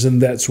brochures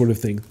and that sort of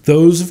thing.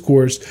 Those, of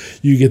course,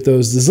 you get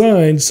those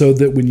designed so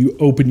that when you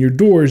open your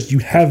doors, you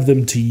have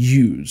them to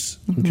use.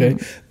 Okay,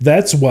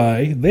 that's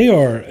why they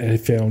are a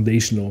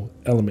foundational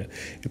element.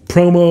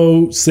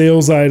 Promo,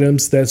 sales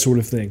items, that sort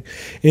of thing.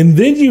 And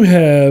then you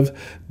have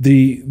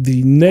the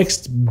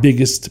next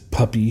biggest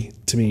puppy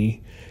to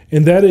me,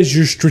 and that is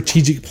your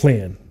strategic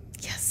plan.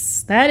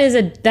 Yes, that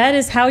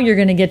is how you're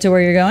going to get to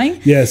where you're going.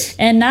 Yes.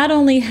 And not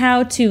only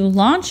how to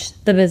launch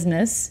the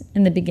business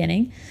in the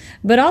beginning,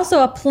 but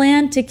also a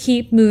plan to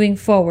keep moving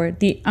forward,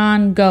 the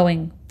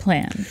ongoing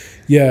plan.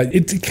 Yeah,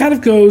 it kind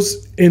of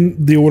goes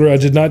in the order I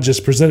did not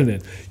just present it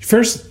in.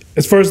 First,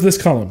 as far as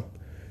this column,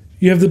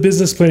 you have the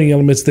business planning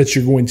elements that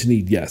you're going to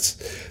need, yes.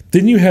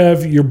 Then you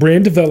have your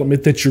brand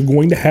development that you're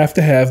going to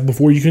have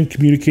before you can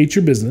communicate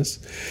your business.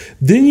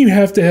 Then you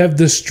have to have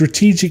the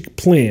strategic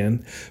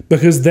plan,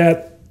 because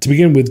that, to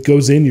begin with,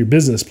 goes in your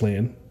business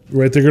plan,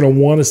 right? They're going to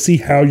want to see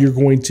how you're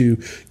going to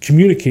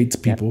communicate to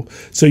people. Yep.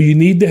 So you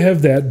need to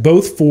have that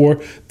both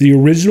for the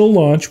original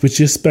launch,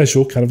 which is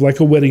special, kind of like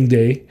a wedding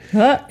day.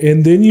 Huh.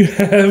 And then you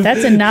have...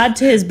 That's a nod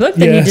to his book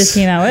that you just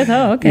came out with.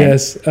 Oh, okay.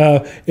 Yes.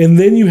 And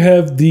then you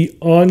have the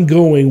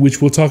ongoing,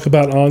 which we'll talk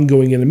about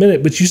ongoing in a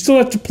minute, but you still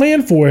have to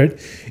plan for it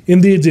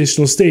in the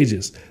additional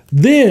stages.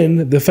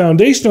 Then the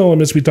foundational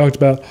elements we talked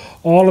about,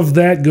 all of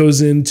that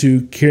goes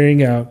into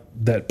carrying out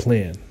that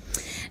plan.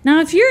 Now,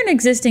 if you're an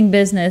existing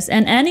business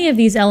and any of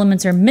these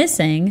elements are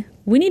missing,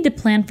 we need to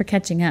plan for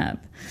catching up.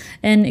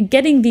 And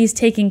getting these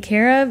taken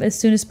care of as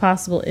soon as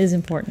possible is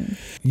important.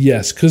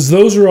 Yes, because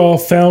those are all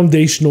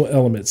foundational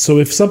elements. So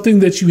if something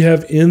that you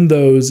have in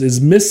those is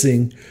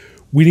missing,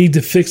 we need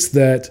to fix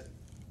that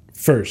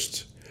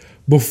first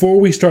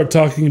before we start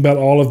talking about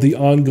all of the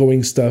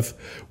ongoing stuff,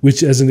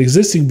 which as an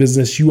existing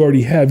business you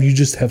already have, you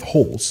just have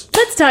holes.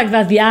 Let's talk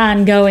about the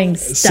ongoing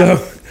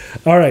stuff.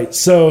 All right.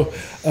 So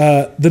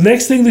the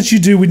next thing that you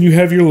do when you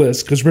have your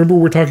list, because remember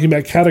we're talking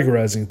about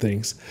categorizing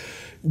things,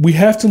 we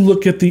have to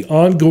look at the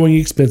ongoing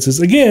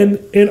expenses,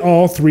 again, in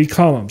all three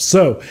columns.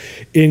 So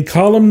in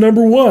column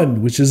number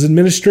 1, which is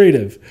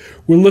administrative,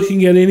 we're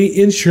looking at any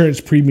insurance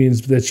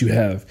premiums that you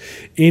have.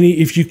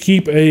 If you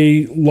keep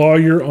a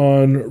lawyer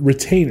on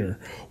retainer,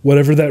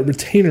 whatever that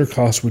retainer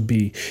cost would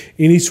be,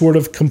 any sort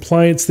of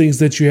compliance things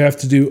that you have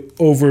to do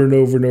over and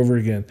over and over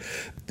again.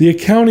 The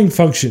accounting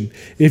function,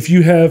 if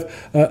you have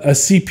a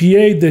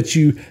CPA that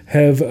you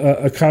have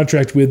a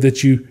contract with,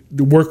 that you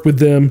work with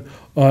them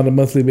on a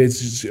monthly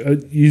basis,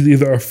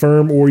 either a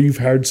firm or you've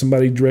hired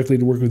somebody directly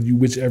to work with you,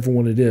 whichever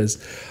one it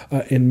is.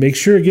 And make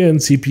sure, again,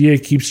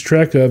 CPA keeps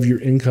track of your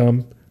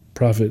income,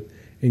 profit,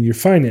 and your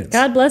finance.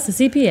 God bless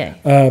the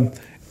CPA.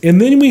 And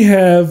then we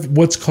have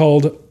what's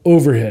called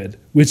overhead,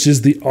 which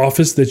is the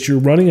office that you're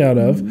running out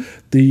of,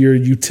 your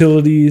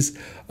utilities,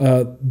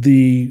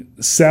 the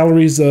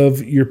salaries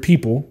of your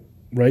people,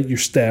 right, your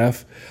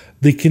staff,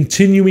 the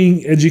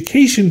continuing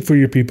education for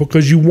your people,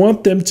 because you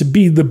want them to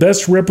be the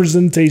best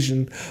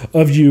representation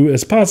of you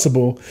as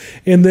possible,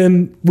 and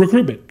then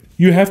recruitment.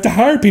 You have to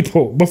hire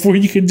people before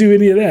you can do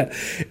any of that.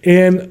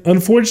 And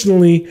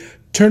unfortunately,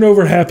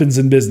 turnover happens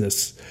in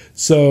business.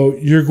 So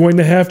you're going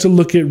to have to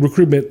look at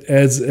recruitment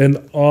as an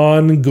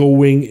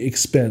ongoing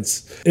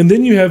expense. And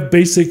then you have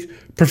basic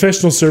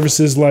professional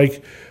services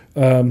like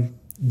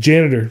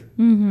janitor,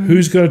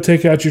 who's going to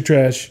take out your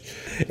trash.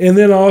 And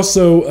then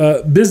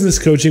also business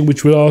coaching,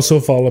 which would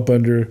also fall up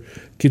under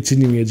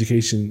continuing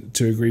education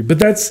to a degree. But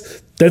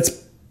that's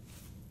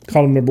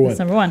column number one. That's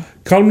number one.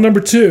 Column number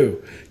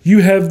two,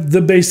 you have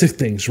the basic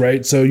things,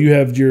 right? So you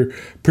have your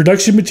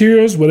production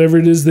materials, whatever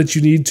it is that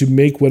you need to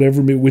make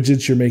whatever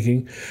widgets you're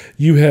making.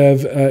 You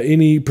have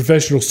any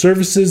professional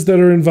services that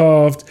are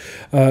involved.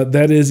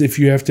 That is, if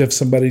you have to have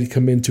somebody to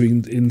come in to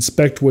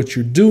inspect what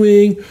you're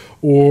doing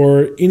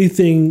or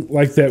anything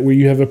like that where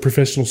you have a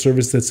professional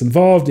service that's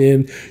involved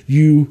in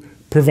you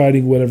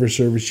providing whatever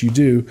service you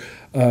do.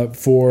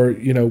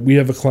 We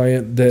have a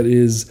client that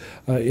is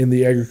in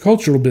the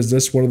agricultural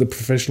business. One of the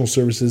professional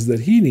services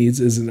that he needs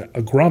is an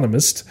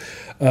agronomist.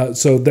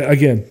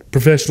 Again,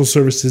 professional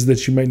services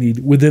that you might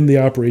need within the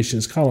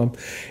operations column.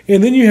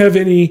 And then you have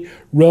any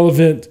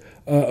relevant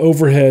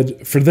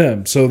overhead for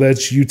them. So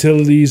that's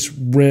utilities,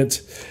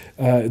 rent.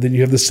 Then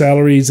you have the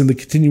salaries and the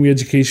continuing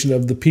education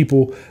of the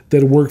people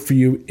that work for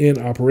you in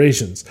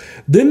operations.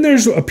 Then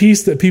there's a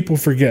piece that people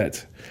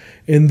forget,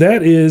 and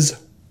that is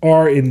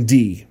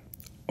R&D.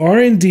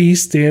 R&D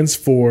stands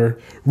for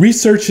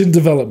research and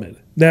development.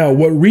 Now,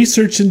 what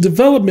research and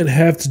development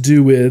have to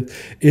do with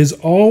is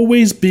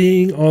always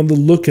being on the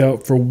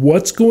lookout for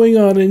what's going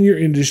on in your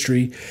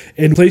industry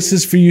and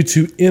places for you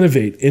to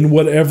innovate in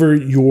whatever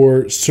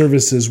your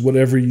services,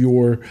 whatever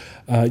your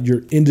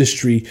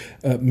industry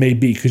may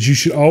be. Because you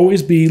should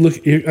always be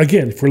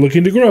again, if we're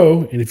looking to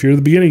grow, and if you're at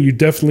the beginning, you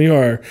definitely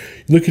are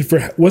looking for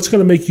what's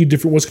going to make you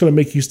different, what's going to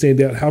make you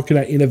stand out. How can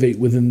I innovate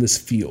within this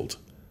field?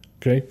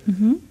 Okay.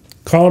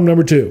 Column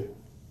number two.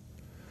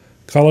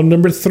 Column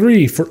number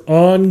three for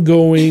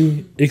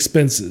ongoing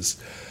expenses.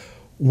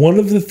 One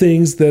of the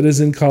things that is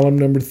in column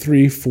number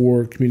three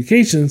for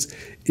communications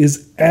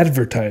is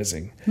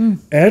advertising.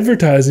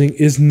 Advertising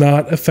is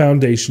not a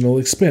foundational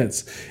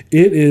expense.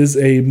 It is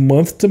a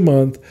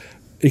month-to-month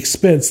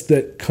expense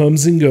that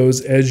comes and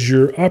goes as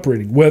you're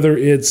operating, whether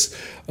it's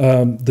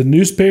the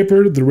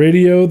newspaper, the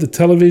radio, the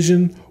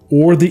television,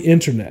 or the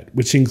internet,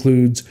 which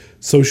includes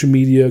social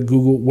media,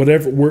 Google,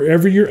 whatever,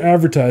 wherever you're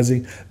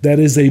advertising, that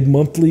is a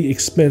monthly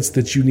expense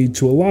that you need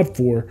to allot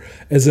for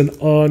as an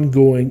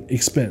ongoing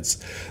expense.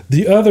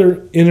 The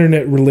other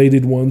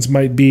internet-related ones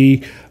might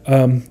be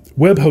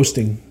web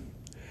hosting.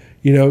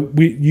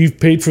 You've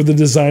paid for the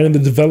design and the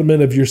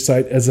development of your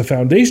site as a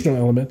foundational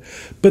element,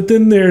 but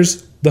then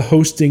there's the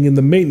hosting and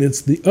the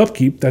maintenance, the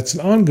upkeep. That's an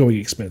ongoing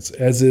expense,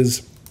 as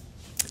is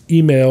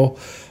email,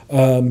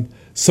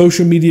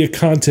 social media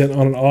content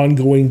on an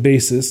ongoing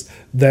basis.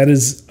 That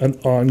is an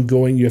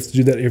ongoing, you have to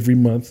do that every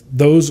month.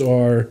 Those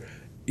are,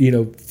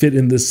 fit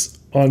in this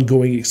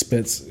ongoing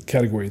expense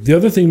category. The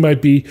other thing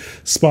might be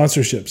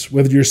sponsorships,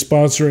 whether you're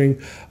sponsoring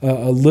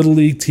a Little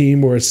League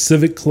team or a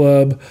civic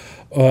club.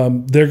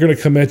 They're going to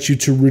come at you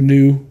to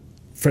renew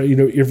for,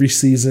 every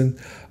season.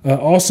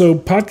 Also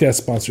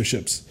podcast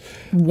sponsorships.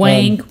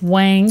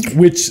 Wank.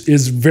 Which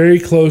is very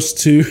close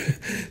to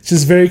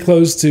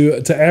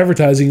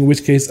advertising, in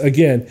which case,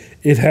 again,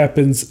 it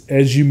happens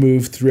as you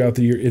move throughout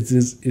the year. It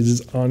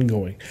is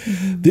ongoing.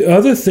 The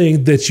other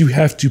thing that you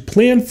have to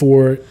plan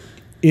for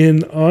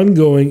in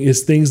ongoing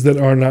is things that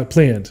are not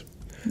planned.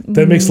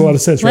 That makes a lot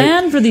of sense, right?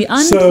 Plan for the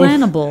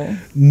unplannable.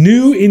 So,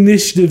 new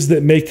initiatives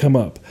that may come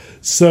up.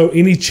 So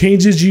any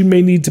changes you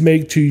may need to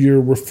make to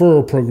your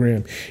referral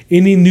program,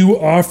 any new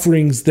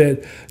offerings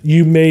that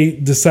you may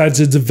decide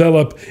to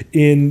develop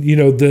in,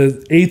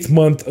 the 8th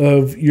month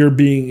of your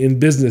being in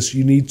business,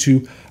 you need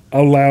to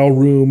allow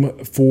room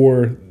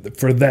for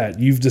that.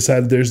 You've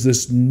decided there's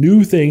this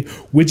new thing,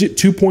 widget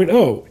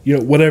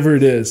 2.0, whatever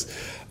it is.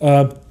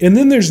 And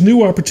then there's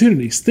new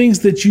opportunities, things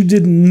that you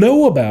didn't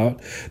know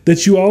about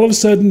that you all of a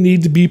sudden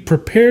need to be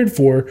prepared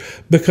for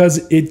because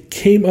it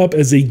came up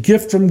as a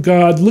gift from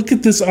God. Look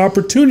at this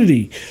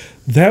opportunity.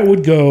 That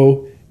would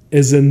go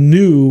as a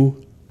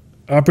new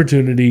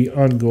opportunity,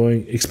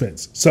 ongoing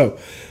expense. So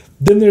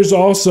then there's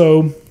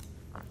also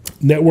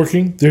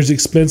networking. There's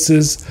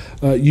expenses.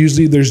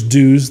 Usually there's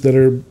dues that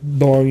are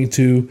belonging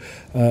to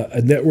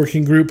a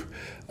networking group.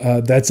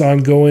 That's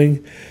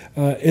ongoing.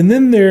 And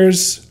then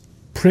there's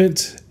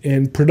print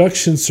and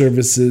production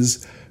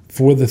services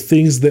for the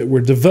things that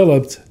were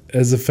developed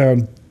as a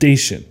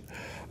foundation.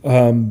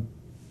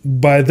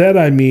 By that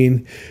I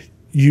mean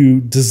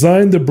you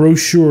design the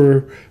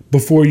brochure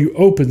before you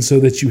open so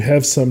that you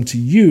have some to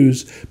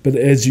use, but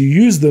as you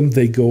use them,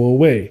 they go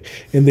away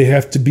and they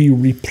have to be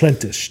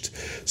replenished.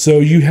 So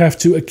you have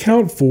to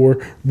account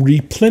for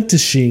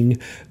replenishing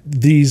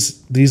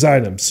these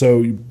items.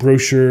 So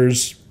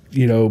brochures,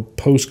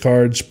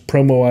 postcards,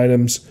 promo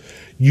items,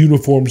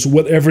 uniforms,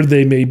 whatever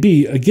they may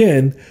be.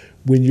 Again,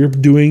 when you're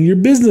doing your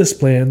business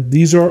plan,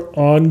 these are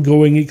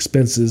ongoing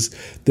expenses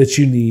that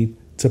you need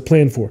to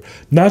plan for.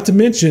 Not to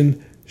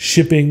mention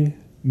shipping,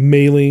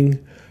 mailing,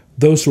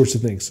 those sorts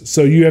of things.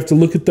 So you have to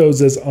look at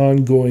those as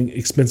ongoing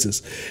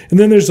expenses. And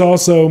then there's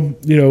also,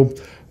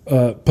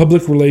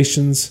 public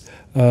relations,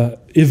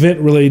 event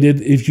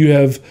related. If you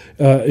have,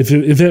 if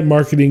event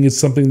marketing is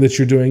something that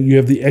you're doing, you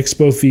have the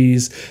expo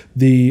fees,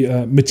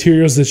 the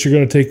materials that you're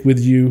going to take with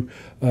you,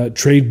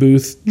 trade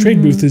booth.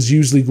 Trade booth is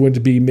usually going to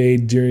be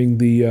made during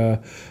the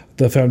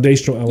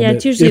foundational element. Yeah,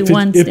 it's usually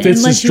once,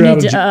 unless you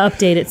need to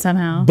update it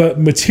somehow. But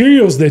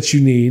materials that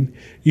you need,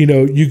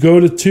 you go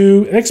to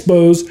 2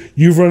 expos,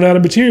 you've run out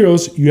of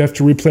materials, you have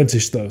to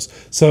replenish those.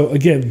 So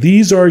again,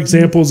 these are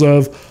examples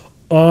of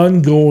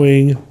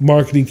ongoing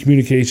marketing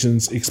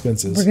communications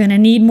expenses. We're going to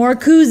need more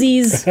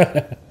koozies.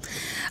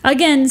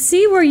 Again,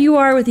 see where you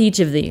are with each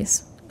of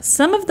these.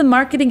 Some of the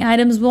marketing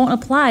items won't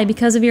apply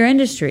because of your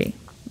industry.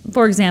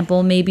 For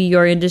example, maybe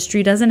your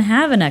industry doesn't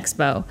have an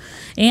expo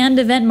and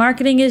event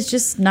marketing is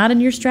just not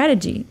in your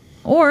strategy,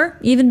 or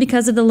even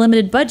because of the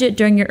limited budget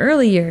during your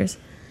early years.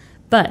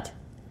 But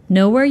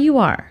know where you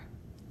are.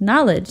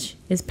 Knowledge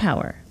is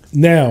power.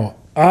 Now,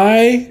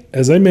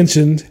 as I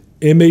mentioned,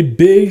 am a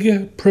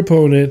big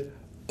proponent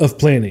of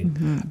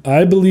planning.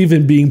 I believe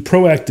in being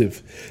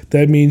proactive.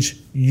 That means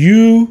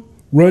you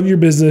run your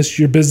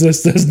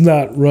business does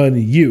not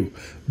run you.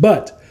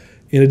 But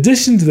in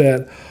addition to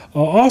that, I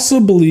also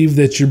believe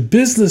that your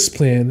business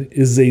plan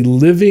is a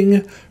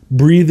living,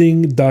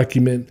 breathing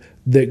document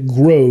that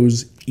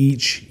grows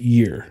each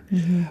year.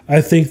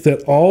 I think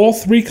that all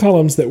 3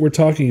 columns that we're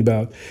talking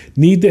about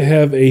need to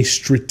have a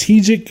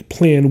strategic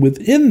plan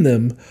within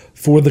them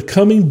for the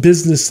coming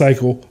business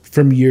cycle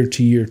from year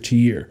to year to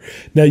year.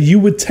 Now, you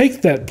would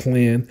take that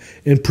plan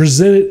and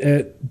present it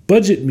at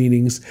budget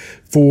meetings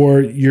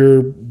for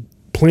your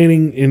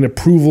planning and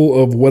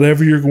approval of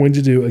whatever you're going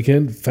to do.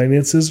 Again,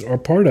 finances are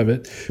part of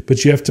it,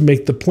 but you have to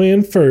make the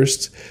plan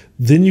first.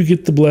 Then you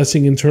get the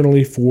blessing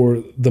internally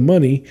for the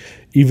money,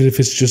 even if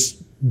it's just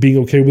being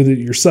okay with it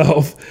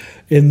yourself.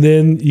 And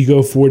then you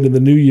go forward in the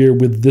new year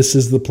with, this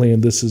is the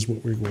plan, this is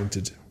what we're going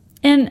to do.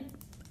 And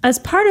as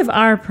part of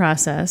our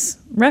process,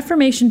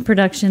 Reformation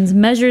Productions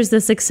measures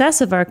the success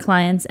of our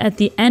clients at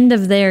the end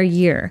of their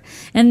year.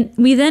 And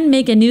we then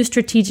make a new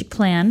strategic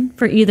plan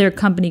for either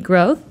company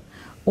growth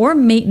or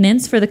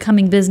maintenance for the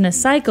coming business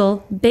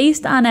cycle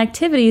based on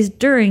activities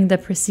during the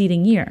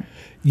preceding year.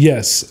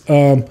 Yes.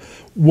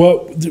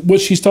 What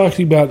she's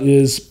talking about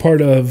is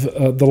part of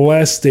the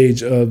last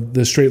stage of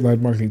the straight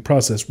line marketing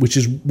process, which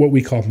is what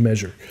we call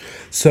measure.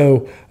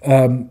 So,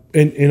 and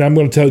I'm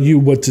going to tell you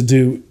what to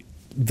do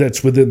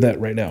that's within that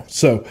right now.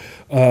 So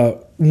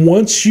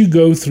once you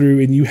go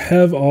through and you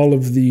have all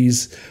of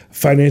these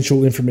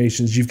financial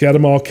informations, you've got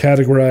them all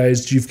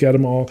categorized, you've got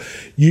them all,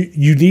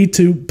 you need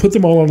to put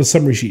them all on a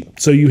summary sheet.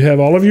 So you have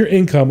all of your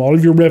income, all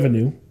of your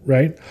revenue,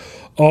 right?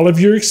 All of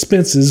your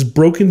expenses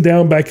broken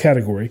down by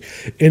category.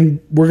 And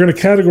we're going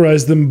to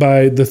categorize them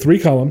by the 3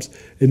 columns: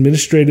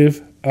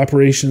 administrative,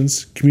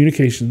 operations,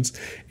 communications,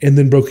 and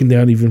then broken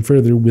down even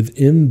further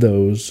within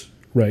those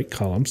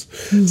columns.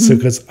 So,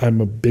 because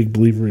I'm a big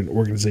believer in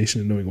organization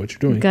and knowing what you're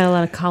doing. We've got a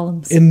lot of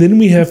columns. And then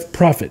we have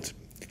profit.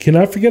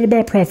 Cannot forget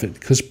about profit,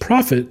 because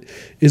profit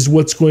is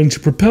what's going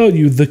to propel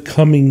you the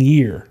coming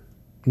year.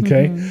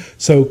 Okay.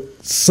 So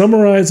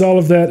summarize all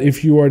of that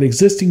if you are an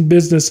existing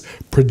business,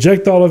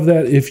 project all of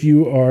that if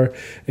you are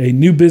a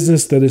new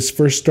business that is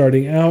first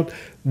starting out.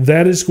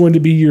 That is going to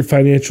be your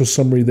financial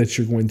summary that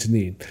you're going to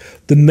need.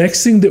 The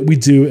next thing that we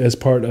do as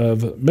part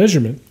of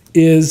measurement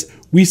is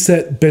we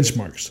set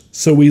benchmarks.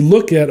 So we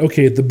look at,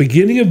 okay, at the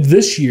beginning of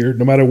this year,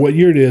 no matter what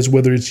year it is,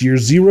 whether it's year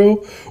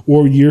 0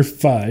 or year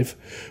 5,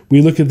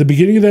 we look at the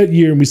beginning of that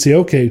year and we say,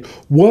 okay,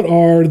 what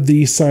are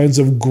the signs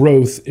of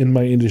growth in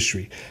my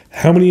industry?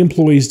 How many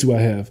employees do I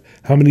have?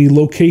 How many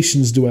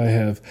locations do I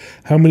have?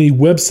 How many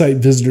website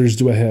visitors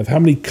do I have? How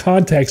many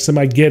contacts am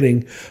I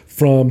getting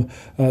from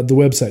the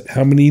website?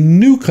 How many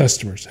new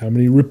customers? How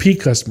many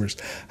repeat customers?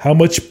 How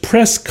much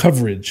press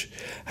coverage?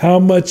 How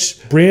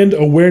much brand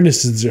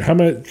awareness is there? How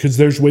much? Because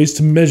there's ways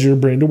to measure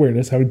brand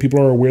awareness. How many people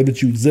are aware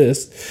that you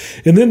exist?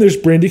 And then there's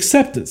brand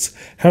acceptance.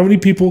 How many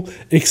people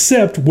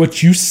accept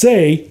what you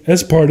say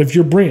as part of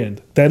your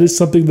brand? That is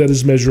something that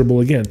is measurable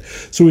again.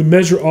 So we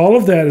measure all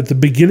of that at the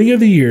beginning of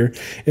the year,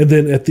 and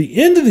then at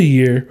the end of the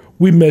year,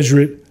 we measure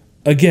it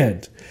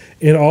again.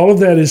 And all of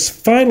that is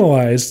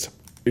finalized,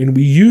 and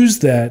we use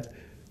that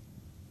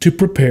to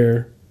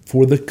prepare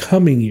for the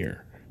coming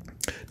year.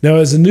 Now,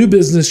 as a new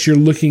business, you're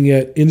looking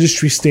at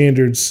industry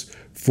standards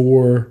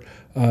for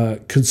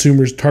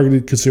consumers,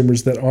 targeted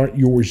consumers that aren't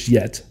yours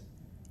yet.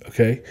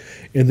 Okay,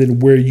 and then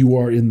where you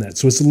are in that.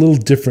 So it's a little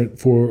different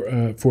for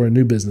a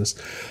new business,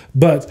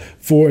 but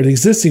for an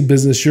existing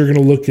business, you're going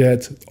to look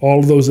at all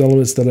of those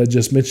elements that I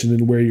just mentioned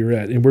and where you're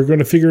at, and we're going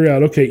to figure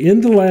out, okay,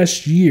 in the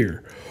last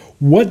year,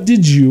 what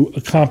did you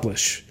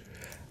accomplish?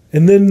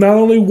 And then not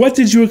only what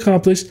did you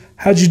accomplish,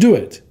 how'd you do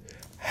it?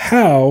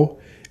 How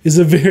is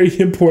a very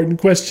important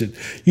question.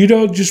 You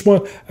don't just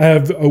want,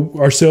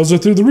 our sales are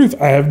through the roof.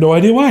 I have no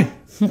idea why.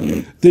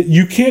 That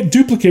you can't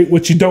duplicate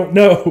what you don't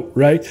know,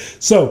 right?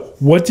 So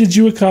what did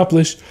you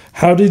accomplish?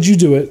 How did you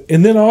do it?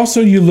 And then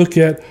also you look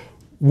at,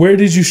 where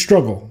did you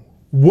struggle?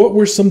 What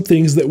were some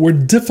things that were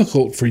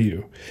difficult for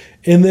you?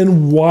 And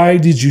then why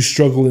did you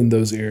struggle in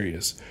those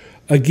areas?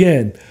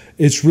 Again,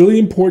 it's really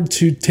important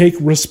to take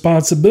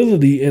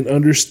responsibility and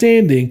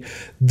understanding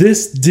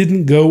this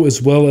didn't go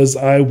as well as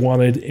I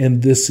wanted,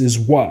 and this is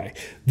why.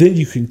 Then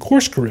you can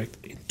course correct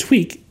and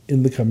tweak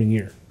in the coming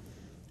year.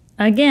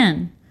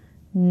 Again,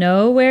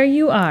 know where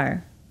you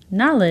are.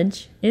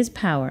 Knowledge is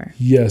power.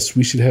 Yes,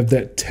 we should have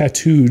that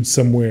tattooed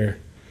somewhere.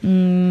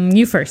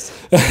 You first.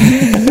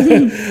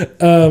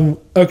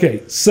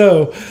 Okay,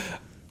 so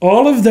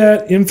all of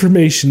that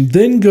information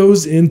then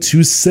goes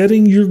into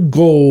setting your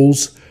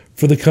goals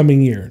for the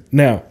coming year.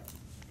 Now,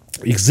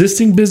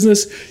 existing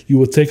business, you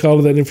will take all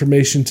of that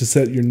information to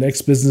set your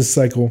next business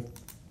cycle.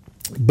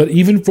 But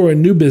even for a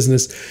new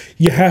business,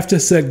 you have to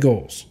set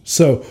goals.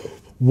 So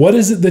what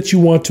is it that you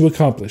want to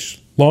accomplish?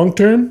 Long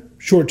term,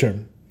 short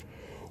term.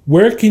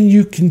 Where can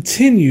you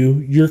continue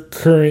your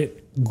current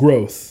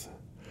growth?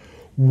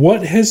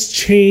 What has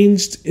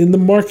changed in the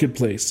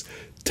marketplace?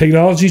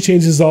 Technology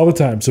changes all the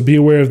time, so be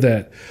aware of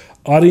that.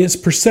 Audience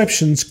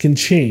perceptions can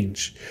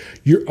change.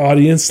 Your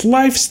audience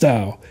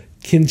lifestyle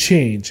can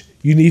change.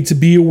 You need to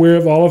be aware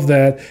of all of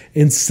that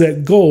and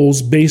set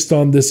goals based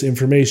on this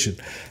information.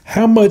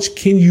 How much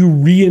can you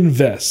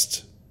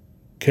reinvest?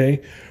 Okay.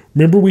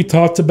 Remember we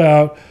talked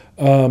about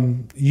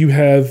you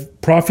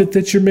have profit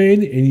that you're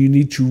made and you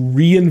need to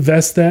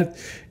reinvest that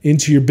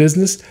into your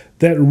business.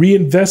 That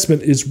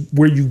reinvestment is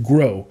where you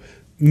grow.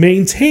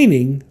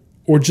 Maintaining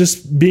or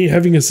just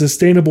having a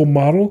sustainable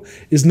model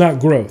is not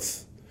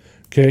growth.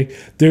 Okay.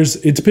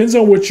 It depends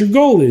on what your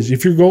goal is.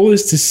 If your goal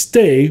is to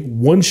stay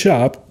one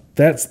shop,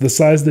 that's the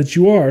size that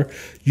you are,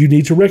 you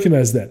need to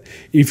recognize that.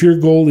 If your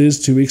goal is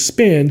to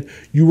expand,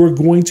 you are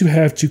going to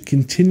have to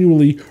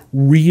continually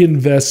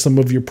reinvest some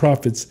of your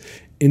profits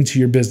into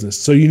your business.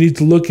 So you need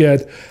to look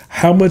at,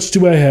 how much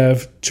do I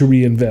have to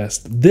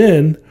reinvest?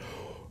 Then,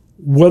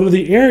 what are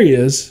the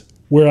areas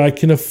where I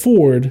can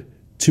afford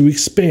to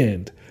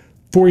expand?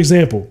 For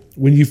example,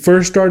 when you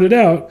first started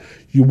out,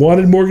 you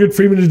wanted Morgan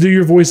Freeman to do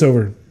your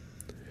voiceover.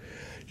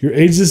 Your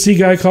agency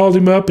guy called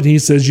him up and he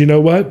says, you know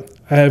what?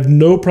 I have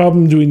no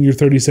problem doing your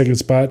 30-second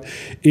spot.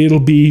 It'll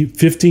be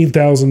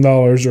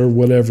 $15,000 or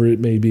whatever it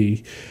may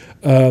be.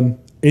 And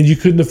you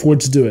couldn't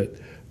afford to do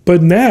it.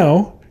 But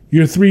now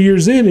you're 3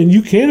 years in and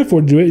you can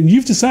afford to do it. And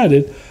you've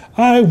decided,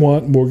 I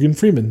want Morgan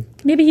Freeman.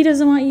 Maybe he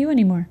doesn't want you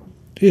anymore.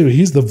 Dude,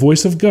 he's the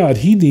voice of God.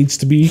 He needs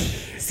to be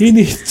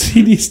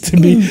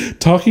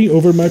talking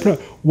over my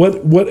product.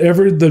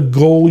 Whatever the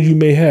goal you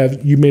may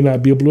have, you may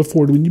not be able to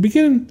afford when you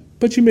begin,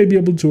 but you may be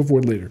able to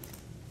afford later.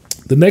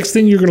 The next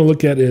thing you're going to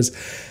look at is,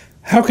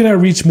 how can I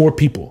reach more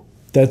people?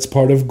 That's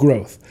part of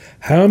growth.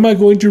 How am I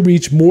going to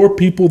reach more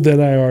people than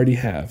I already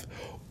have?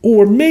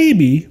 Or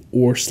maybe,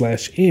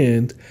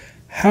 and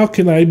how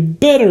can I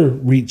better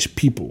reach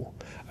people?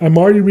 I'm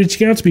already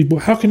reaching out to people.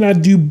 How can I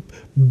do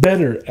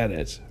better at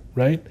it,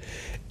 right?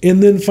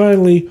 And then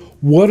finally,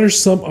 what are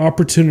some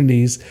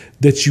opportunities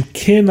that you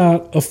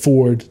cannot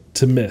afford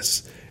to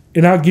miss?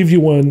 And I'll give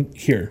you one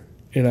here.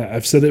 And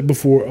I've said it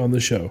before on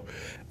the show.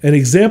 An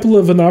example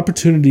of an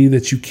opportunity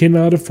that you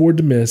cannot afford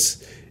to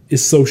miss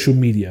is social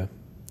media.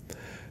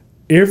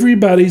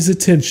 Everybody's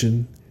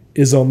attention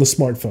is on the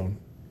smartphone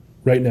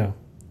right now.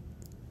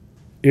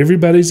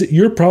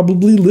 You're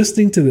probably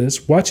listening to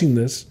this, watching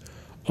this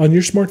on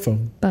your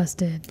smartphone.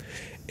 Busted.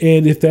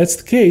 And if that's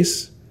the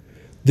case,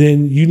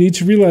 then you need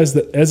to realize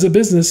that as a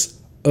business,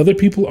 other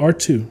people are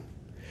too.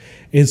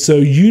 And so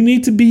you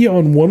need to be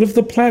on one of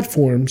the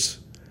platforms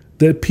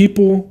that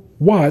people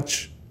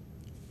watch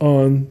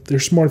on their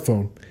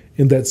smartphone.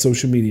 In that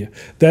social media.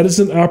 That is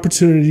an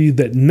opportunity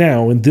that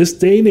now, in this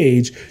day and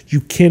age, you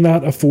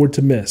cannot afford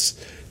to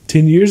miss.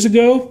 10 years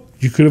ago,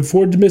 you could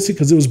afford to miss it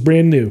because it was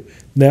brand new.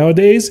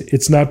 Nowadays,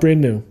 it's not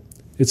brand new.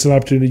 It's an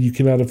opportunity you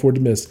cannot afford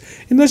to miss.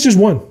 And that's just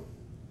one.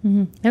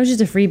 Mm-hmm. That was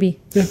just a freebie.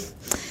 Yeah.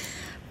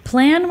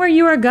 Plan where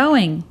you are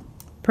going.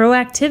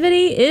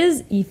 Proactivity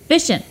is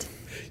efficient.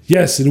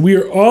 Yes, and we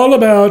are all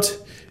about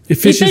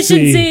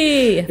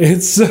efficiency.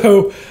 And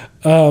so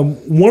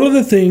one of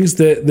the things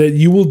that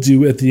you will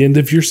do at the end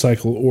of your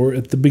cycle or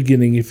at the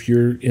beginning if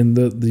you're in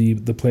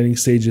the planning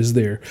stages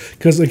there,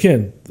 because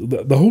again,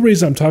 the whole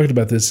reason I'm talking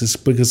about this is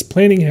because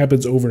planning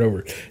happens over and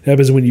over. It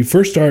happens when you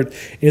first start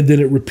and then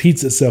it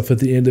repeats itself at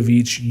the end of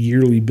each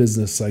yearly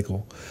business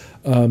cycle.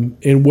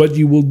 And what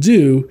you will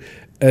do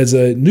as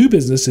a new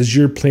business is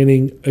you're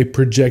planning a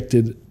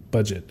projected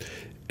budget.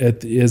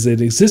 as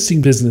an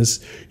existing business,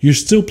 you're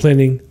still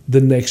planning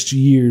the next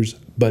year's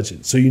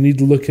budget. So you need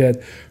to look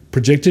at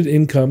projected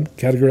income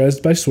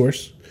categorized by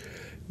source,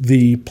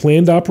 the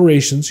planned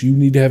operations. You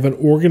need to have an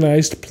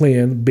organized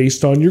plan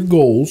based on your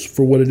goals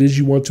for what it is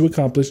you want to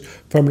accomplish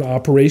from an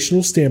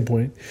operational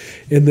standpoint.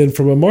 And then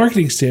from a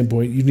marketing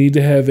standpoint, you need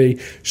to have a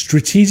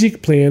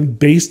strategic plan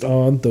based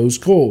on those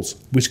goals,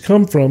 which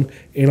come from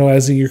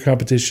analyzing your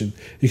competition,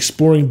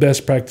 exploring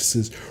best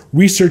practices,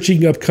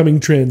 researching upcoming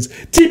trends,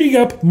 teaming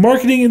up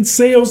marketing and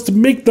sales to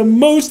make the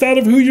most out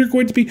of who you're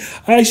going to be.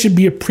 I should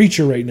be a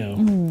preacher right now.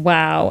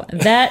 Wow.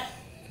 That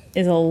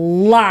is a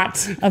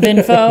lot of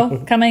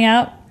info coming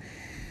out.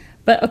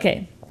 But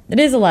okay, it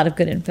is a lot of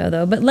good info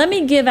though. But let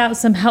me give out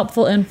some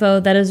helpful info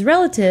that is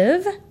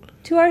relative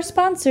to our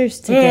sponsors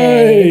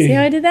today. Hey. See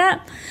how I did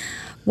that?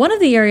 One of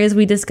the areas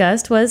we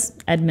discussed was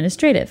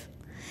administrative.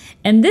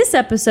 And this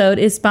episode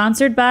is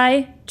sponsored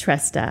by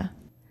Tresta.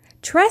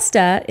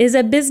 Tresta is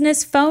a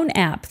business phone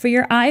app for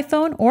your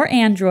iPhone or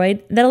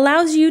Android that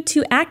allows you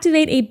to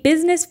activate a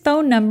business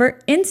phone number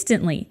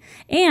instantly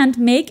and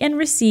make and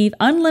receive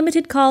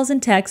unlimited calls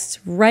and texts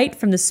right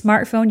from the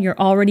smartphone you're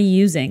already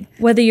using.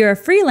 Whether you're a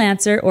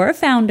freelancer or a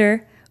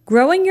founder,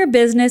 growing your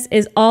business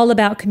is all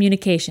about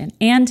communication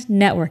and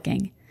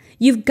networking.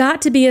 You've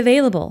got to be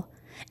available.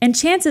 And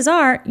chances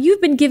are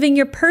you've been giving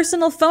your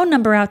personal phone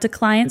number out to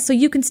clients so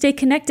you can stay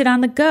connected on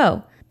the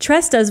go.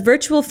 Tresta's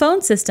virtual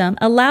phone system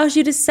allows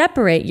you to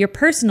separate your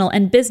personal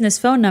and business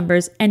phone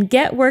numbers and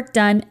get work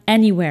done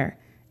anywhere,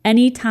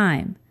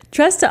 anytime.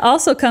 Tresta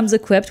also comes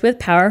equipped with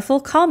powerful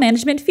call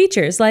management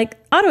features like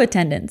auto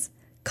attendance,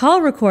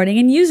 call recording,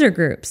 and user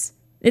groups.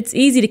 It's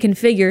easy to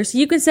configure so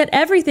you can set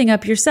everything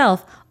up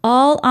yourself,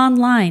 all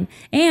online,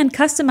 and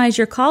customize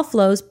your call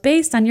flows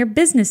based on your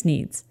business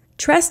needs.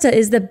 Tresta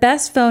is the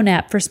best phone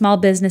app for small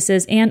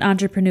businesses and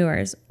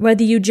entrepreneurs,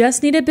 whether you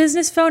just need a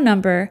business phone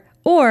number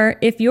or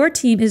if your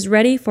team is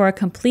ready for a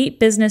complete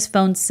business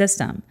phone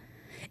system.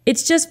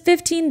 It's just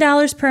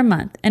 $15 per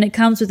month, and it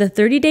comes with a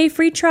 30-day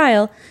free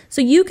trial so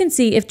you can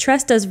see if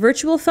Tresta's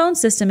virtual phone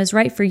system is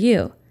right for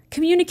you.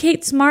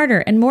 Communicate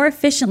smarter and more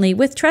efficiently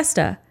with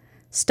Tresta.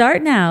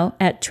 Start now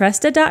at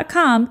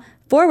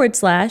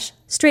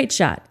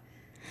Tresta.com/straightshot.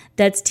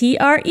 That's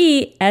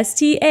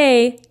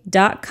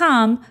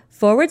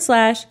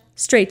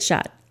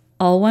TRESTA.com/straightshot.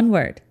 All one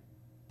word.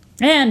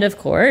 And of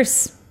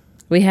course,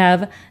 we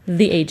have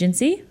the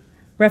agency,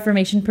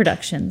 Reformation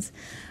Productions.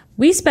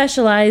 We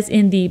specialize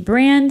in the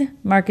brand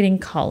marketing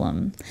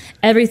column.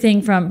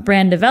 Everything from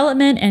brand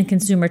development and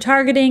consumer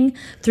targeting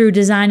through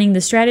designing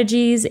the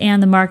strategies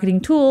and the marketing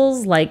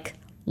tools like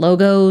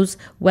logos,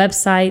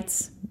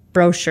 websites,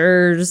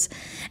 brochures,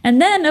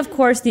 and then, of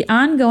course, the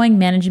ongoing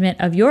management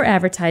of your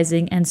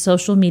advertising and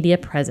social media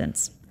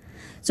presence.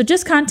 So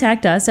just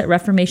contact us at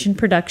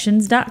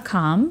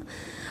reformationproductions.com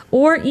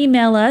or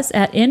email us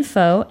at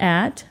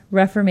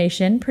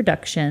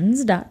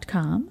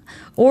info@reformationproductions.com,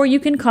 or you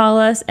can call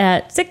us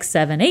at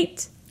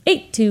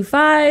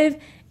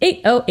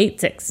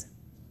 678-825-8086.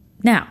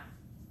 Now,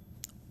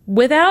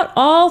 without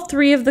all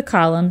three of the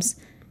columns,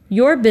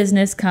 your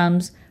business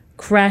comes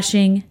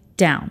crashing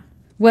down.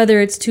 Whether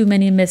it's too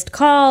many missed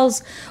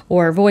calls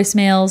or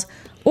voicemails,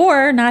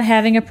 or not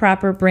having a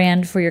proper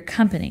brand for your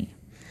company.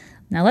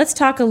 Now let's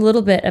talk a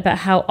little bit about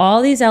how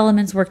all these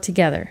elements work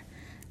together.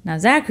 Now,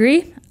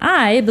 Zachary,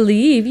 I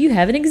believe you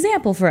have an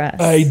example for us.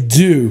 I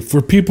do. For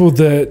people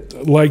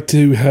that like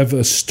to have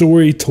a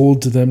story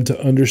told to them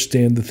to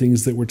understand the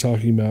things that we're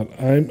talking about,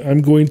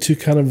 I'm going to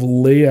kind of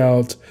lay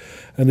out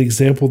an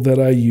example that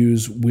I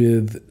use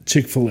with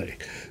Chick-fil-A.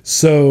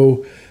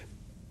 So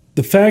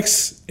the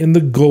facts and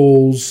the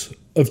goals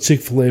of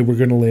Chick-fil-A we're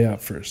going to lay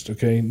out first,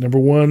 okay? Number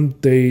one,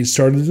 they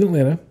started in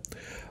Atlanta.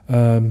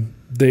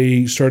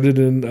 They started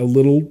in a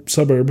little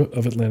suburb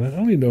of Atlanta. I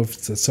don't even know if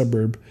it's a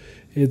suburb.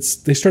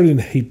 They started in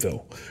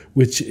Hapeville,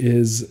 which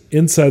is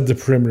inside the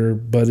perimeter,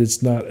 but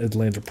it's not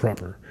Atlanta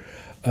proper.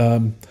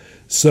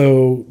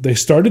 So they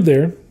started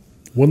there,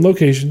 one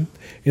location,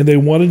 and they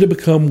wanted to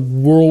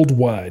become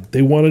worldwide.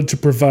 They wanted to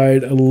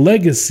provide a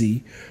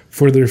legacy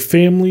for their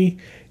family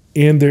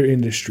and their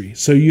industry.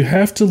 So you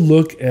have to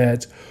look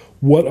at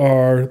what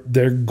are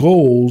their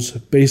goals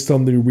based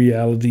on the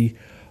reality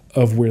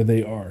of where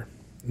they are.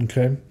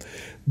 Okay.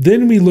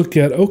 Then we look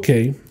at,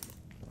 okay,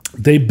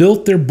 they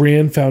built their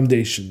brand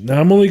foundation. Now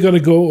I'm only going to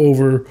go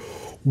over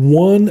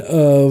one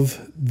of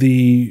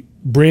the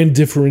brand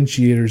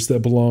differentiators that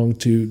belong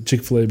to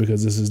Chick-fil-A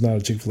because this is not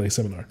a Chick-fil-A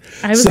seminar.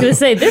 I was going to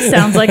say, this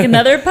sounds like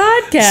another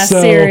podcast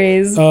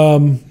series.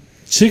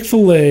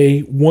 Chick-fil-A,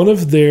 one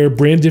of their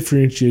brand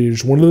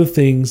differentiators, one of the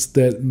things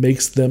that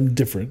makes them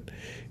different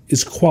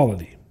is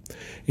quality.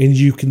 And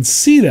you can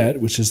see that,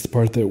 which is the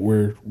part that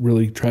we're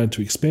really trying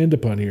to expand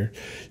upon here.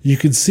 You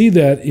can see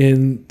that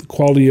in the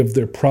quality of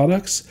their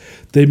products.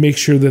 They make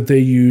sure that they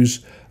use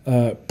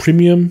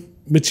premium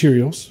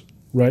materials,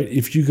 right?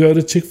 If you go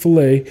to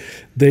Chick-fil-A,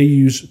 they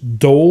use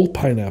Dole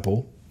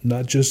pineapple,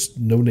 not just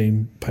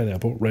no-name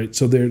pineapple, right?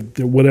 So they're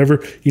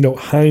whatever,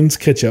 Heinz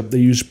ketchup, they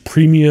use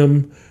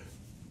premium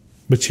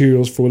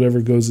materials for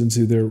whatever goes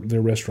into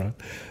their restaurant.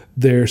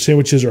 Their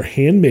sandwiches are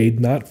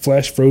handmade, not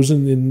flash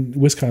frozen in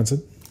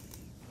Wisconsin.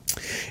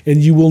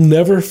 And you will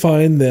never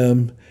find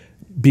them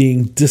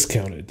being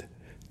discounted.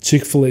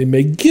 Chick-fil-A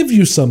may give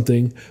you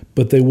something,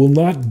 but they will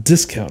not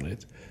discount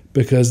it,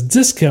 because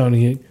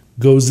discounting it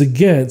goes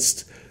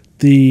against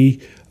the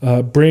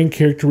brand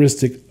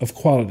characteristic of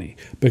quality.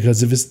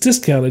 Because if it's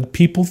discounted,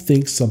 people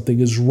think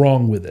something is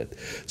wrong with it.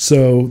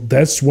 So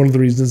that's one of the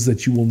reasons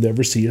that you will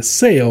never see a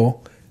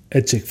sale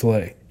at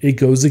Chick-fil-A. It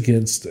goes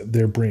against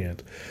their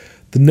brand.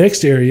 The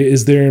next area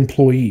is their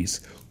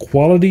employees.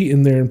 Quality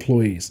in their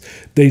employees.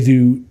 They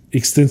do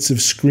extensive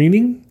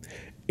screening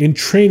and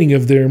training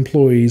of their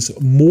employees,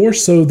 more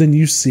so than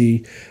you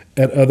see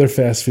at other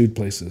fast food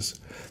places.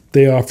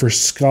 They offer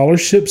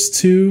scholarships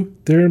to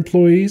their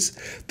employees.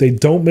 They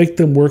don't make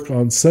them work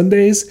on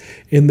Sundays,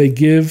 and they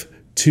give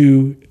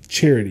to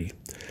charity.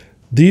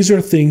 These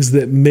are things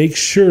that make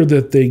sure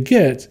that they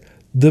get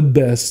the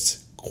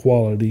best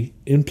quality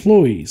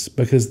employees,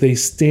 because they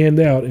stand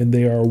out and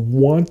they are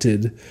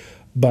wanted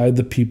by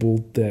the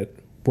people that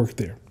work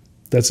there.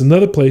 That's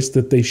another place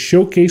that they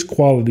showcase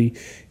quality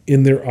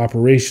in their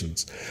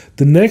operations.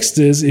 The next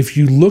is, if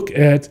you look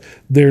at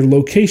their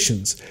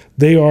locations,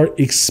 they are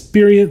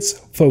experience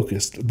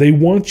focused. They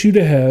want you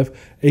to have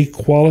a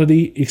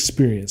quality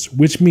experience,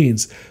 which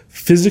means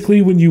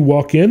physically when you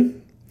walk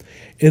in,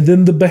 and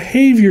then the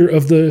behavior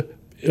of the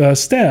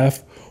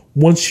staff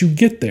once you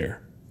get there.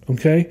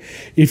 Okay?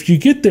 If you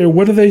get there,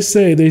 what do they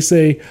say? They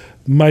say,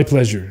 "My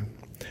pleasure."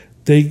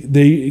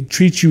 They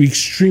treat you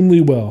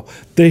extremely well.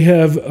 They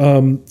have,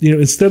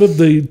 instead of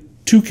the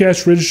 2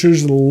 cash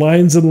registers and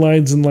lines and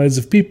lines and lines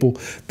of people,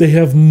 they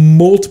have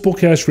multiple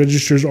cash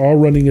registers all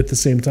running at the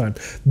same time.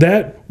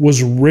 That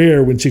was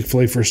rare when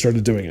Chick-fil-A first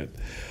started doing it.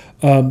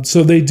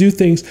 So they do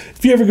things.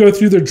 If you ever go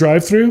through their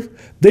drive-thru,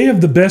 they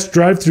have the best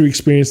drive-thru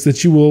experience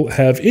that you will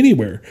have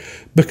anywhere,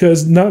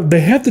 because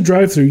they have the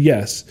drive-thru,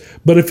 yes,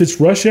 but if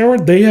it's rush hour,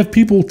 they have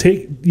people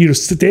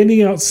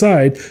standing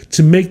outside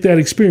to make that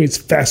experience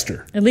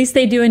faster. At least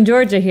they do in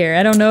Georgia here.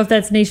 I don't know if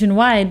that's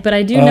nationwide, but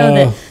I do know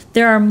that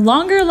there are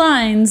longer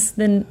lines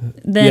than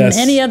yes.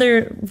 any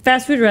other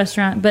fast food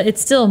restaurant, but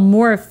it's still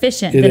more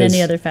efficient than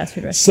any other fast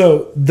food restaurant.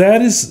 So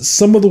that is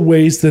some of the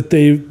ways that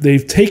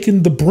they've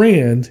taken the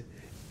brand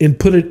and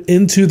put it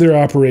into their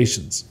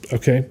operations,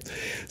 okay?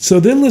 So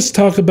then let's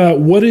talk about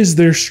what is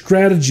their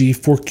strategy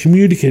for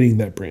communicating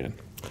that brand.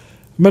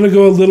 I'm going to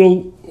go a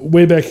little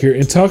way back here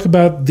and talk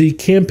about the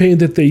campaign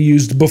that they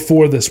used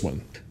before this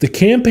one. The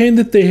campaign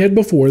that they had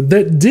before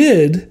that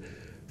did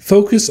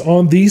focus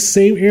on these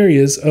same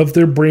areas of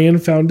their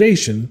brand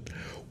foundation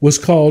was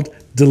called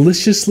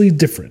Deliciously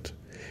Different.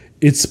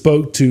 It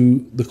spoke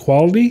to the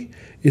quality.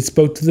 It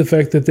spoke to the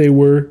fact that they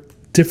were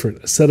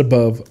different, set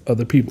above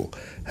other people.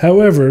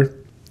 However,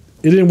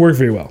 it didn't work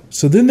very well.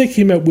 So then they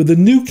came out with a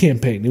new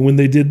campaign. And when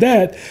they did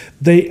that,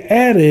 they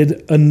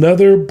added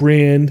another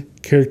brand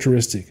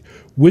characteristic,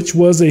 which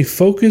was a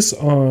focus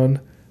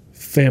on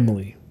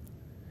family.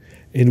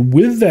 And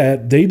with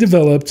that, they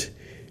developed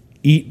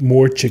Eat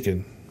More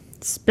Chicken.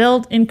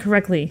 Spelled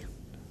incorrectly.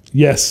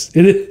 Yes.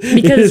 Because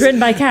it's written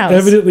by cows.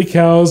 Evidently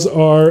cows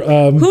are...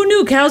 Who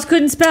knew cows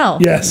couldn't spell?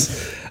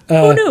 Yes.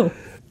 Who knew?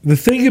 The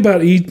thing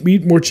about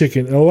Eat More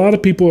Chicken, and a lot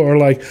of people are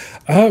like,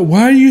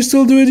 why are you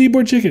still doing Eat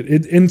More Chicken?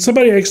 And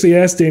somebody actually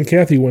asked Dan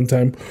Cathy one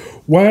time,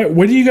 why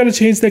do you got to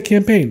change that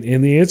campaign?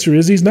 And the answer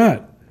is he's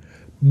not.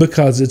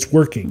 Because it's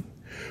working.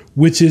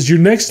 Which is your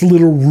next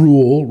little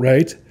rule,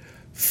 right?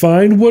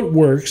 Find what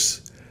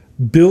works,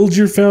 build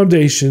your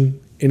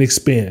foundation, and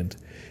expand.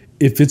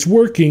 If it's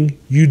working,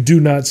 you do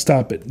not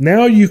stop it.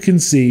 Now you can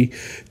see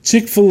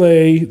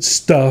Chick-fil-A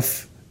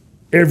stuff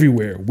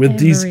everywhere with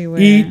these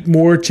Eat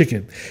More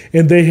Chicken.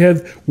 And they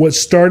have what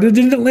started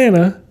in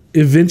Atlanta,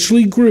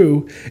 eventually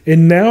grew,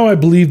 and now I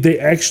believe they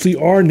actually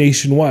are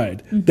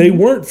nationwide. Mm-hmm. They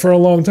weren't for a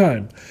long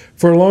time.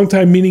 For a long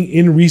time, meaning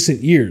in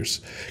recent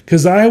years.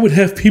 Because I would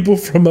have people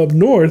from up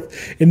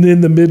north and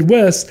in the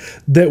Midwest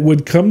that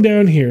would come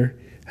down here,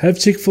 have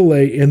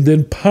Chick-fil-A, and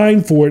then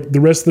pine for it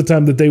the rest of the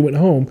time that they went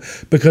home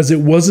because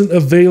it wasn't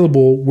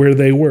available where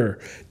they were.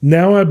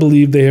 Now I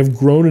believe they have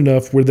grown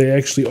enough where they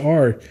actually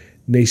are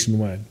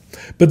nationwide.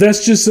 But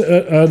that's just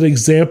an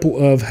example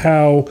of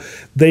how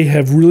they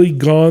have really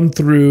gone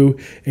through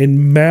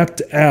and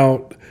mapped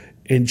out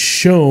and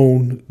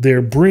shown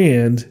their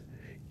brand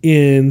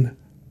in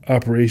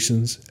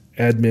operations,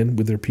 admin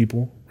with their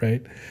people,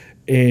 right?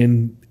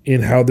 And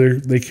in how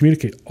they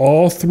communicate.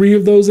 All 3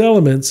 of those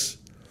elements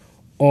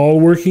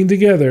all working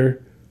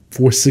together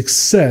for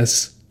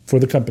success for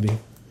the company.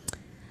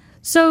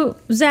 So,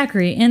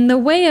 Zachary, in the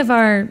way of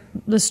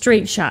the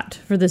straight shot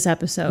for this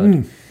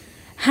episode,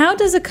 how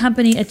does a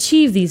company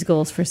achieve these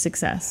goals for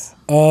success?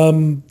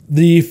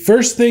 The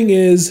first thing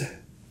is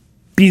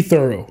be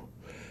thorough.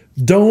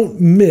 Don't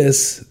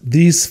miss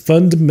these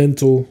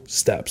fundamental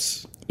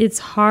steps. It's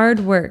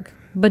hard work,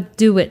 but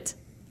do it.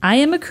 I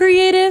am a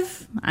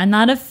creative. I'm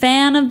not a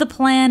fan of the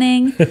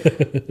planning,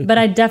 but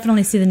I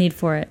definitely see the need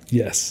for it.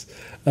 Yes.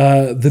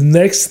 The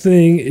next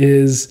thing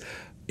is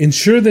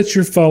ensure that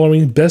you're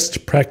following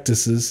best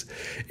practices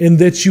and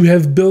that you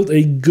have built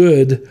a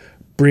good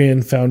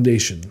brand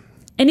foundation.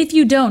 And if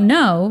you don't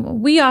know,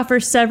 we offer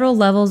several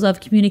levels of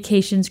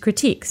communications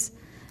critiques.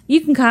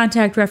 You can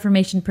contact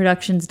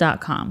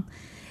reformationproductions.com.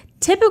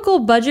 Typical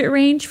budget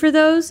range for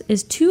those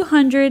is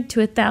 $200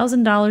 to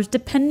 $1,000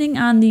 depending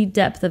on the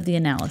depth of the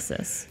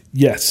analysis.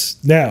 Yes.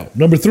 Now,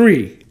 number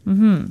 3,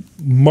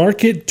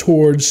 market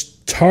towards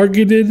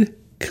targeted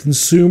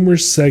consumer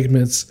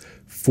segments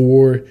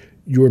for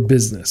your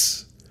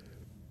business.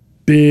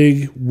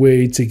 Big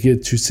way to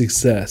get to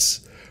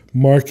success.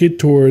 Market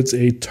towards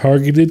a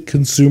targeted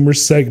consumer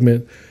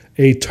segment,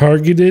 a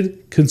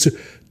targeted consumer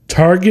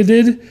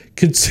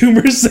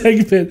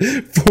segment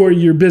for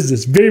your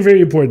business. Very,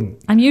 very important.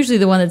 I'm usually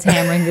the one that's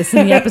hammering this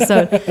in the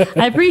episode.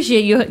 I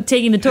appreciate you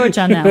taking the torch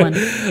on that one.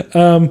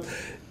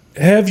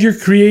 Have your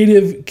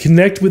creative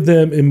connect with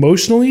them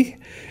emotionally.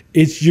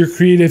 Your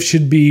creative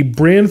should be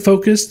brand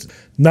focused,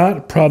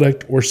 not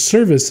product or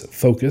service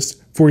focused.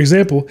 For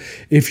example,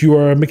 if you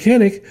are a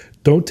mechanic,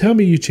 don't tell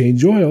me you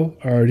change oil.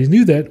 I already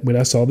knew that when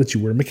I saw that you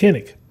were a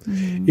mechanic.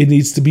 It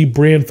needs to be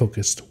brand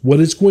focused. What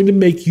is going to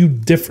make you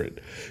different?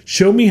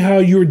 Show me how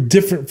you're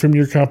different from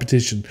your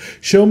competition.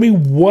 Show me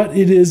what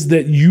it is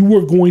that you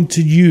are going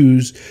to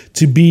use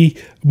to be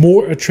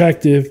more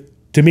attractive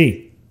to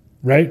me,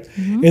 right?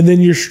 And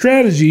then your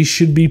strategy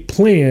should be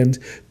planned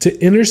to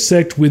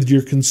intersect with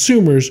your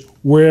consumers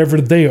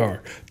wherever they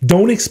are.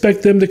 Don't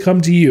expect them to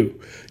come to you.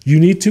 You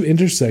need to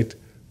intersect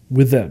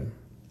with them.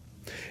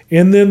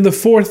 And then the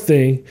 4th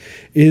thing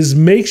is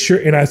make sure,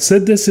 and I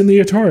said this in the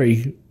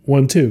Atari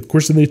one too. Of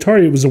course, in the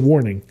Atari, it was a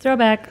warning.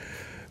 Throwback.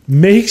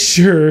 Make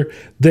sure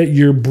that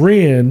your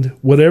brand,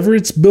 whatever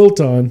it's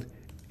built on,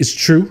 is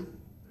true.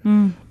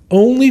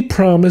 Only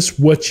promise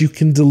what you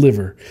can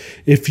deliver.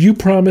 If you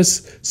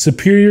promise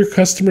superior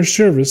customer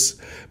service,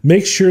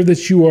 make sure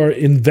that you are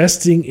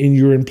investing in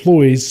your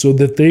employees so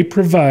that they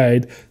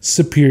provide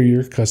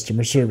superior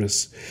customer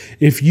service.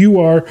 If you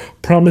are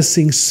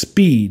promising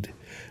speed,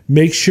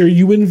 make sure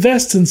you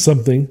invest in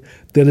something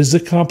that is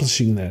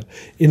accomplishing that.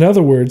 In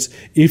other words,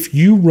 if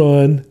you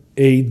run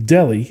a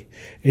deli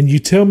and you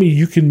tell me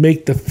you can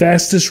make the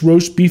fastest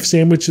roast beef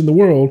sandwich in the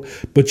world,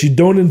 but you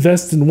don't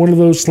invest in one of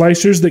those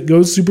slicers that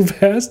goes super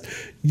fast,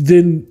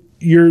 then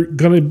you're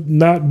going to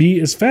not be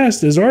as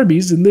fast as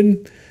Arby's, and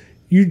then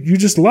you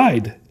just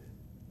lied.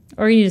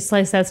 Or you just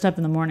slice that stuff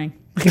in the morning.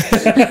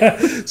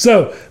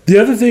 So the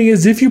other thing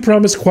is, if you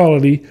promise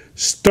quality,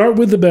 start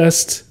with the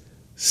best,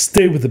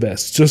 stay with the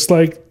best. Just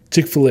like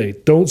Chick-fil-A.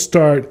 Don't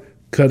start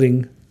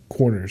cutting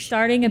corners.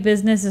 Starting a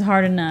business is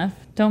hard enough.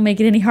 Don't make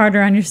it any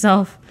harder on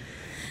yourself.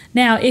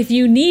 Now, if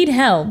you need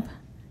help,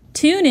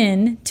 tune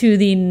in to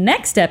the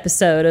next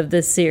episode of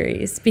this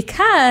series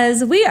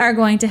because we are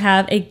going to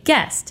have a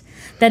guest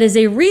that is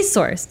a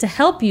resource to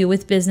help you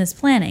with business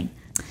planning.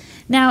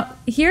 Now,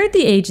 here at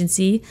the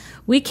agency,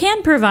 we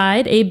can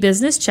provide a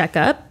business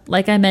checkup,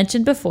 like I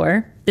mentioned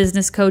before,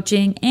 business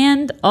coaching,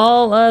 and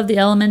all of the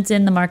elements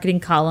in the marketing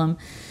column.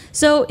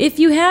 So if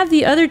you have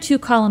the other 2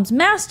 columns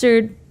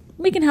mastered,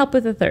 we can help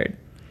with a 3rd.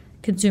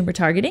 Consumer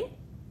targeting,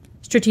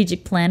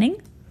 strategic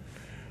planning,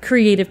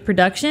 creative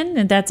production,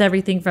 and that's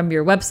everything from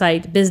your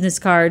website, business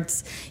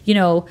cards,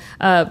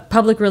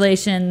 public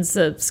relations,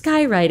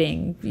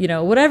 skywriting,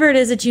 whatever it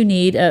is that you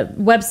need,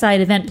 website,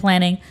 event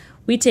planning,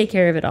 we take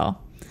care of it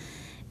all.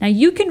 Now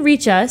you can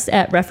reach us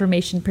at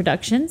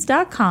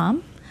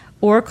reformationproductions.com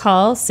or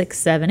call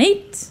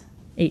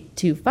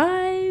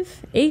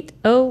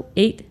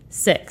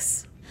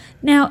 678-825-8086.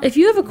 Now, if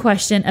you have a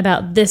question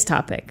about this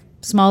topic,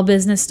 small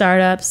business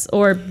startups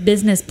or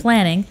business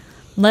planning,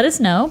 let us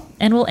know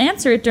and we'll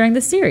answer it during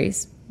the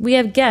series. We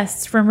have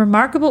guests from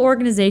remarkable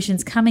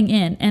organizations coming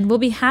in and we'll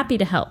be happy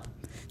to help.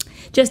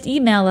 Just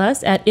email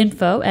us at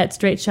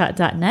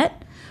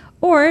info@straightshot.net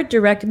or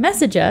direct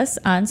message us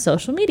on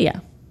social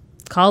media.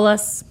 Call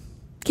us,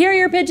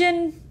 carrier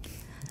pigeon,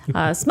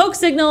 smoke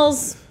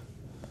signals,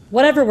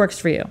 whatever works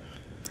for you.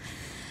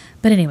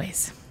 But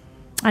anyways,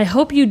 I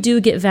hope you do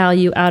get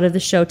value out of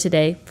the show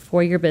today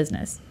for your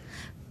business.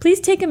 Please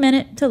take a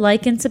minute to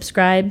like and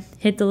subscribe,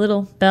 hit the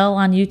little bell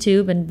on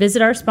YouTube, and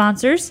visit our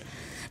sponsors.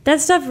 That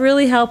stuff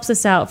really helps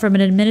us out from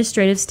an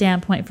administrative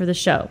standpoint for the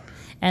show,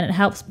 and it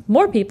helps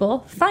more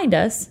people find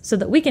us so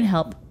that we can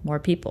help more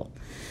people.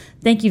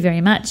 Thank you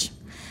very much.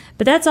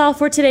 But that's all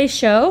for today's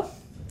show.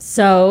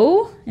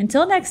 So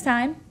until next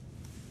time,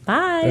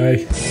 bye.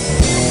 Bye.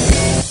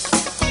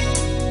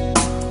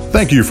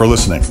 Thank you for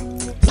listening.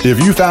 If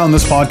you found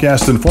this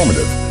podcast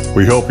informative,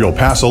 we hope you'll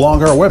pass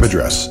along our web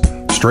address,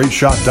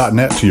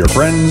 straightshot.net, to your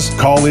friends,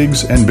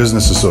 colleagues, and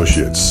business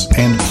associates.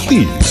 And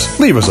please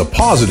leave us a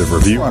positive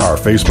review on our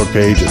Facebook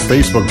page at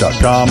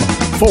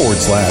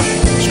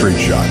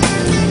facebook.com/straightshot.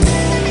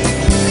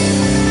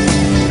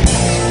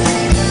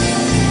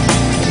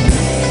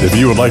 If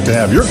you would like to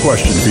have your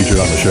question featured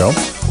on the show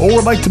or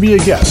would like to be a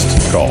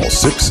guest, call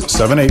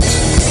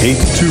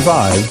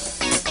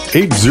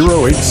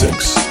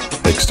 678-825-8086,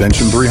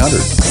 extension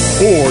 300.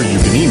 Or you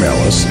can email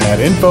us at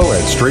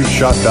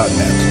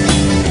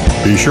info@straightshot.net.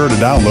 Be sure to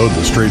download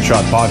the Straight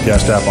Shot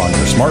Podcast app on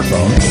your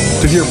smartphone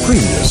to hear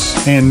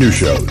previous and new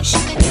shows.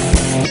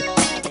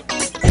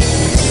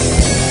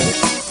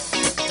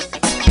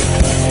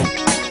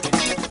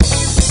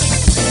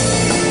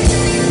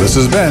 This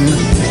has been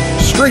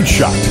Straight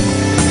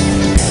Shot.